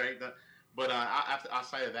basics, right? But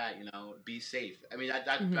outside of that, be safe. I mean,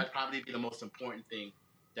 that'd probably be the most important thing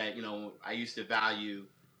that, I used to value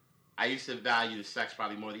the sex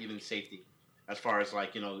probably more than even safety, as far as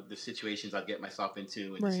like, the situations I'd get myself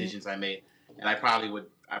into and decisions I made. And I probably would,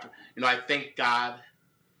 I thank God,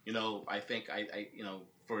 I think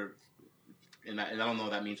and I don't know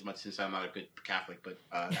what that means much since I'm not a good Catholic, but,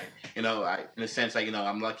 in a sense,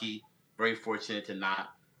 I'm lucky, very fortunate to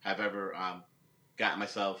not have ever, got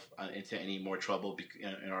myself into any more trouble,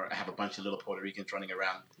 or I have a bunch of little Puerto Ricans running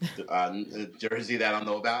around Jersey that I don't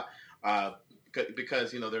know about,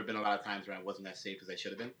 because there have been a lot of times where I wasn't as safe as I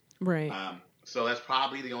should have been. Right. So that's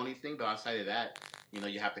probably the only thing. But outside of that,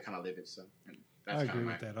 you have to kind of live it. So that's I agree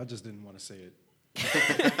with that. I just didn't want to say it.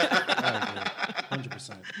 I agree,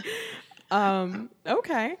 100%.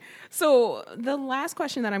 Okay. So the last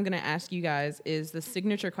question that I'm going to ask you guys is the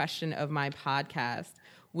signature question of my podcast,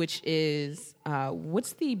 which is,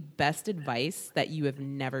 what's the best advice that you have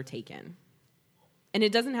never taken? And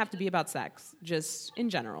it doesn't have to be about sex, just in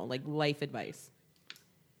general, like life advice.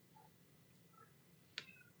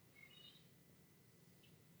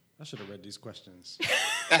 I should have read these questions.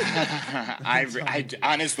 I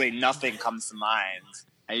honestly, nothing comes to mind.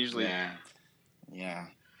 I usually, yeah.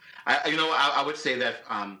 I would say that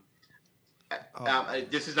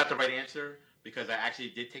this is not the right answer, because I actually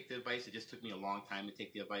did take the advice. It just took me a long time to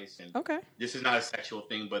take the advice. And this is not a sexual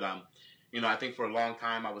thing, but I think for a long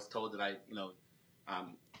time I was told that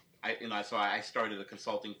so I started a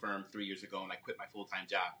consulting firm 3 years ago, and I quit my full-time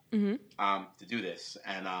job to do this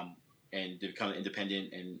and to become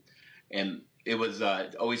independent, and it was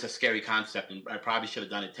always a scary concept, and I probably should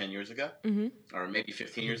have done it 10 years ago or maybe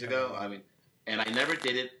 15 years ago. I mean, and I never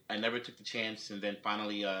did it. I never took the chance, and then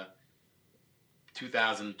finally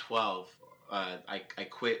 2012 I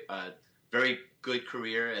quit a very good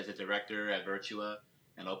career as a director at Virtua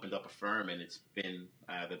and opened up a firm, and it's been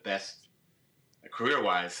the best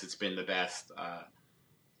career-wise. It's been the best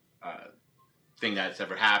thing that's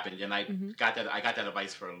ever happened, and I got that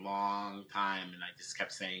advice for a long time, and I just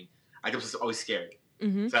kept saying, I was always scared.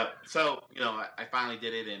 So I finally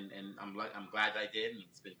did it, and I'm glad that I did, and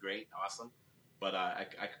it's been great, awesome. But I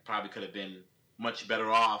probably could have been much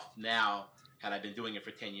better off now had I been doing it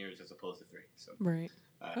for 10 years as opposed to 3. So right.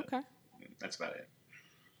 Okay. That's about it.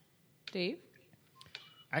 Dave?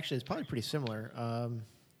 Actually, it's probably pretty similar.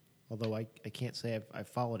 Although I can't say I've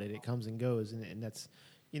followed it. It comes and goes, and that's,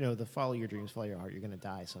 the follow your dreams, follow your heart. You're going to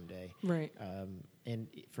die someday. Right. And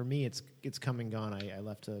for me, it's come and gone. I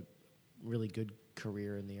left a really good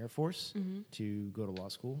career in the Air Force to go to law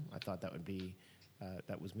school. I thought that would be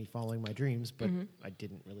that was me following my dreams, but I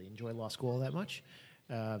didn't really enjoy law school all that much.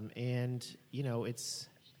 And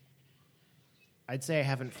I'd say I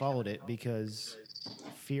haven't followed it because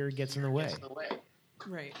fear gets in the way.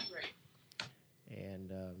 Right.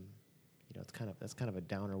 And that's kind of a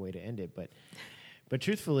downer way to end it. But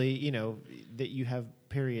truthfully, that you have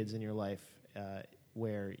periods in your life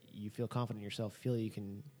where you feel confident in yourself, feel you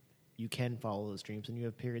can follow those dreams, and you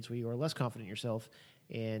have periods where you are less confident in yourself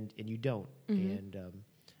and you don't. And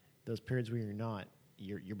those periods where you're not,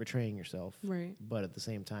 you're betraying yourself. Right. But at the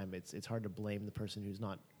same time, it's hard to blame the person who's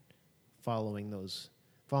not following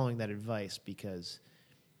that advice, because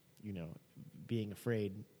being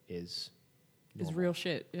afraid is real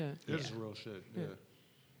shit. Yeah. It is real shit. Yeah.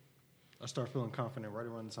 I start feeling confident right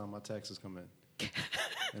around the time my taxes come in,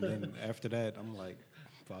 and then after that, I'm like,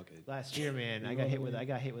 fuck it. Last year, man, I got hit with an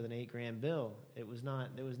 $8,000 bill. There was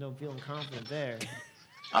no feeling confident there.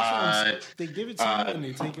 They give it to you and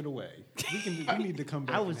they take it away. We need to come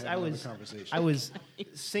back and have another conversation. I was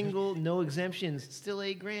single, no exemptions, still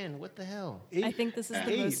 $8,000. What the hell? I think this is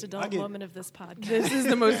the most adult moment of this podcast. This is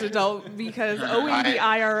the most adult because owing the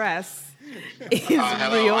IRS is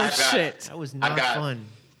real shit. That was not fun.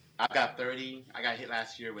 I got hit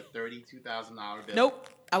last year with $32,000 bill. Nope.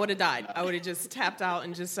 I would have died. I would have just tapped out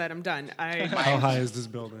and just said, I'm done. How high is this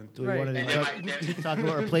building? Do we want to talk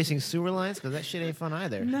about replacing sewer lines? Because that shit ain't fun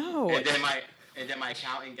either. No. And then my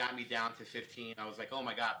accountant got me down to 15. I was like, oh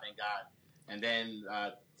my God, thank God. And then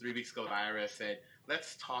 3 weeks ago, the IRS said,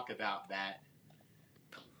 let's talk about that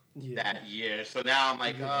year. So now I'm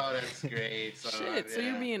like, oh, that's great. So, shit. So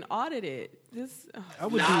you're being audited. I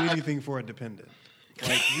would do anything for a dependent.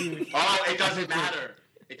 It doesn't matter.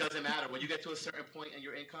 It doesn't matter. When you get to a certain point in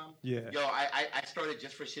your income, I started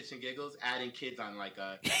just for shits and giggles adding kids on I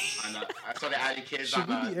started adding kids Should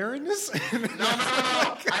on. we be airing this? No.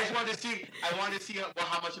 I just wanted to see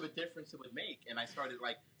how much of a difference it would make, and I started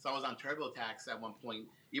so I was on TurboTax at one point,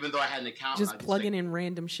 even though I had an account. Just plugging in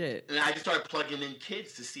random shit. And I just started plugging in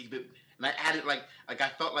kids to see, and I added I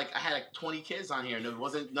felt like I had 20 kids on here,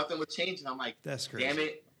 and nothing was changing. I'm like, that's crazy.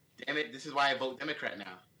 Damn it! This is why I vote Democrat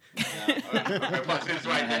now. So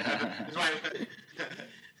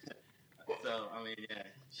I mean, yeah.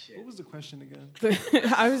 Shit. What was the question again?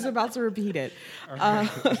 I was about to repeat it.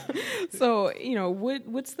 So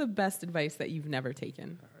what's the best advice that you've never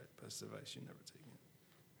taken? All right, best advice you've never taken.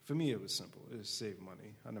 For me, it was simple. It was save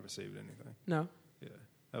money. I never saved anything. No. Yeah,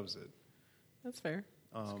 that was it. That's fair.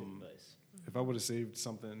 That's good advice. If I would have saved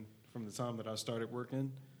something from the time that I started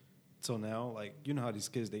working till now, how these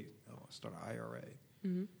kids they start an IRA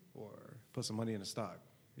or put some money in a stock.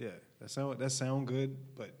 Yeah, that sound good,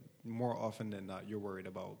 but more often than not, you're worried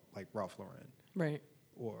about Ralph Lauren, right,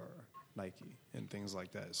 or Nike and things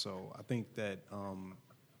like that. So I think that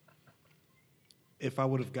if I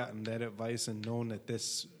would have gotten that advice and known that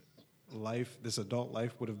this adult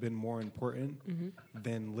life would have been more important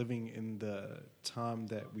than living in the time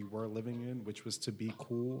that we were living in, which was to be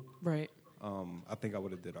cool, right, I think I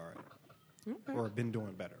would have did all right, or been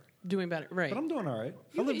doing better. Doing better, right? But I'm doing all right.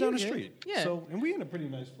 I live down the street, and we in a pretty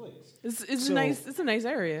nice place. It's a nice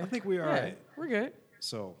area. I think we're all right. We're good.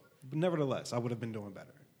 So, but nevertheless, I would have been doing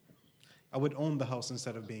better. I would own the house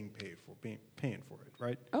instead of paying for it,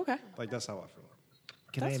 right? Okay. That's how I feel.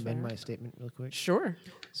 Can That's I amend fair. my statement real quick? Sure.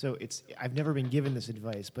 So I've never been given this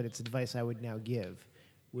advice, but it's advice I would now give,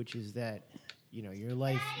 which is that your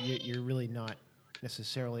life you're really not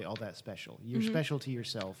necessarily all that special. You're special to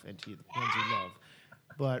yourself and to the ones you love.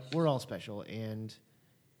 But we're all special, and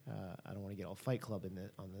I don't want to get all Fight Club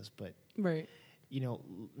on this, but right,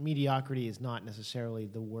 mediocrity is not necessarily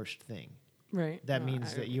the worst thing. Right. That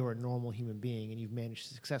means that you're a normal human being, and you've managed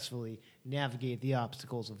to successfully navigate the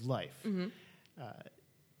obstacles of life.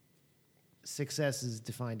 Success is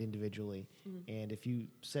defined individually, and if you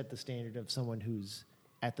set the standard of someone who's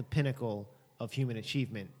at the pinnacle of human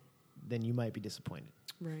achievement, then you might be disappointed.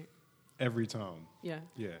 Right. Every time. Yeah.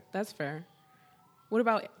 Yeah. That's fair. What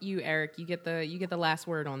about you, Eric? You get the last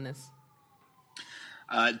word on this.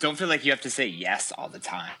 Don't feel like you have to say yes all the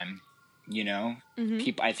time.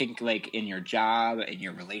 People. I think in your job, in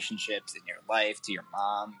your relationships, in your life, to your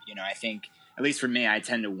mom. I think at least for me, I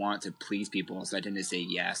tend to want to please people, so I tend to say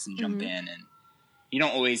yes and jump in. And you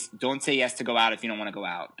don't say yes to go out if you don't want to go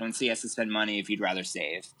out. Don't say yes to spend money if you'd rather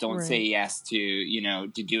save. Don't say yes to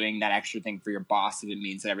to doing that extra thing for your boss if it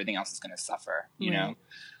means that everything else is going to suffer. You know.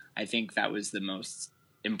 I think that was the most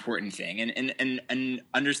important thing, and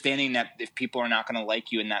understanding that if people are not going to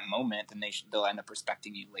like you in that moment, then they'll end up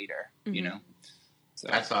respecting you later. So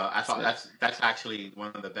I thought that's actually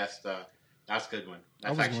one of the best. That's a good one.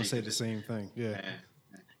 That's I was going to say the same thing. Yeah.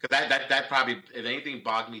 Because that probably, if anything,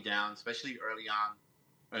 bogged me down, especially early on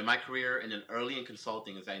in my career, and then early in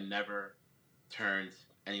consulting, is I never turned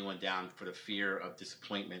anyone down for the fear of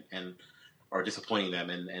disappointment or disappointing them,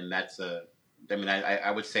 and that's I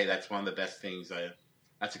would say that's one of the best things.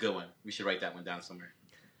 That's a good one. We should write that one down somewhere.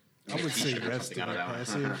 I would say yes to that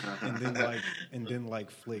passive, and then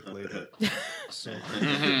flake later. So,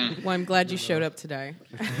 Well, I'm glad you showed up today.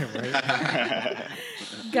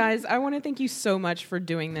 Guys, I want to thank you so much for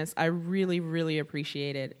doing this. I really, really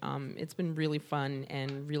appreciate it. It's been really fun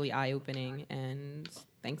and really eye-opening, and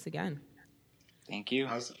thanks again. Thank you.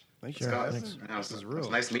 Thank you. This is real. It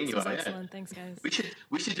was nice meeting you. This was excellent. Thanks, guys.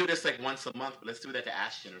 We should do this once a month, but let's do that to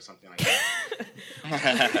Ashton or something like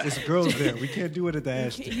that. There's girls there. We can't do it at the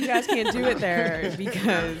Ashton. You guys can't do it there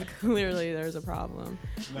because clearly there's a problem.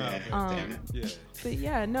 Damn it. Yeah. But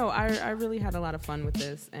yeah, no, I really had a lot of fun with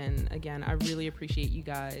this, and again, I really appreciate you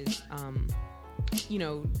guys,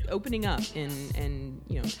 opening up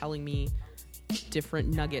and telling me different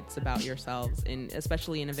nuggets about yourselves, and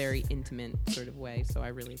especially in a very intimate sort of way. So I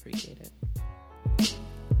really appreciate it.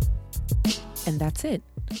 And that's it.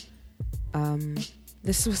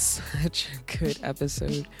 This was such a good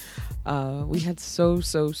episode. We had so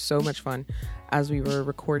much fun as we were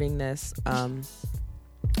recording this.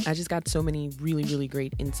 I just got so many really, really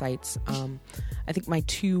great insights. I think my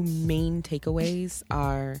two main takeaways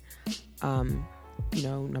are,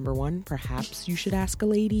 number one, perhaps you should ask a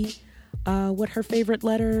lady what her favorite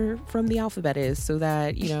letter from the alphabet is, so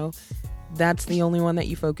that, that's the only one that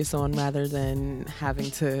you focus on rather than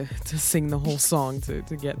having to sing the whole song to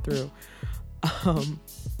get through.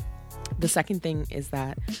 The second thing is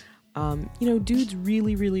that, dudes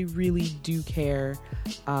really, really, really do care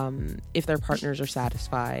if their partners are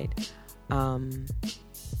satisfied. And,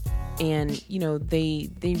 they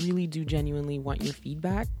really do genuinely want your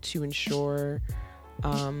feedback to ensure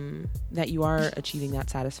that you are achieving that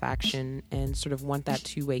satisfaction and sort of want that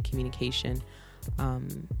two-way communication.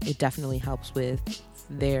 It definitely helps with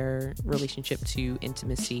their relationship to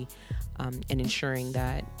intimacy, and ensuring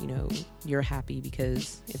that, you're happy,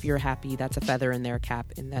 because if you're happy, that's a feather in their cap,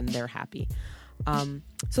 and then they're happy.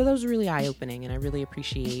 So that was really eye-opening, and I really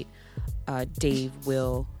appreciate Dave,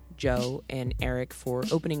 Will, Joe, and Eric for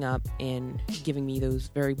opening up and giving me those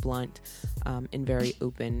very blunt and very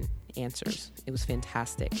open answers. It was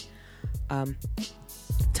fantastic.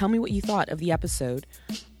 Tell me what you thought of the episode.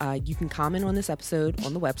 You can comment on this episode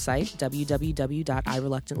on the website,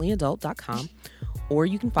 www.ireluctantlyadult.com, or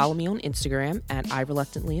you can follow me on Instagram at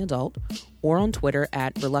ireluctantlyadult, or on Twitter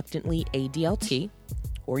at reluctantlyadlt,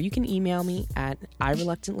 or you can email me at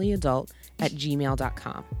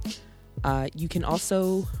ireluctantlyadult@gmail.com. You can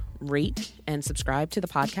also rate and subscribe to the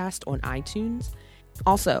podcast on iTunes.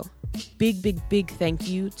 Also, big thank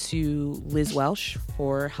you to Liz Welsh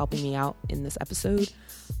for helping me out in this episode.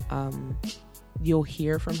 You'll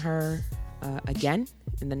hear from her again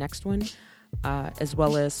in the next one, as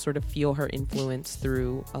well as sort of feel her influence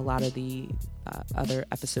through a lot of the other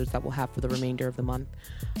episodes that we'll have for the remainder of the month.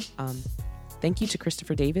 Thank you to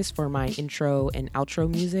Christopher Davis for my intro and outro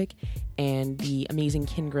music, and the amazing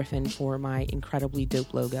Ken Griffin for my incredibly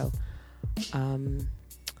dope logo.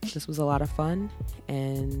 This was a lot of fun,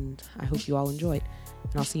 and I hope you all enjoyed.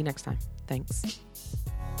 And I'll see you next time. Thanks.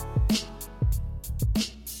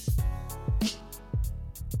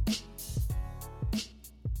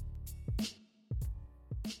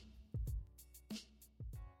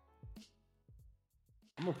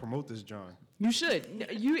 I'm gonna promote this, John. You should.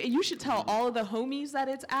 You should tell all of the homies that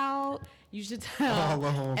it's out. You should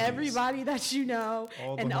tell everybody that you know,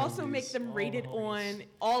 and also make them rate it on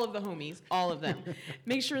all of the homies, all of them.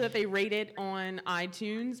 Make sure that they rate it on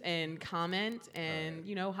iTunes and comment and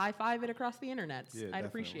high five it across the internet. Yeah, I'd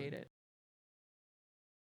appreciate it.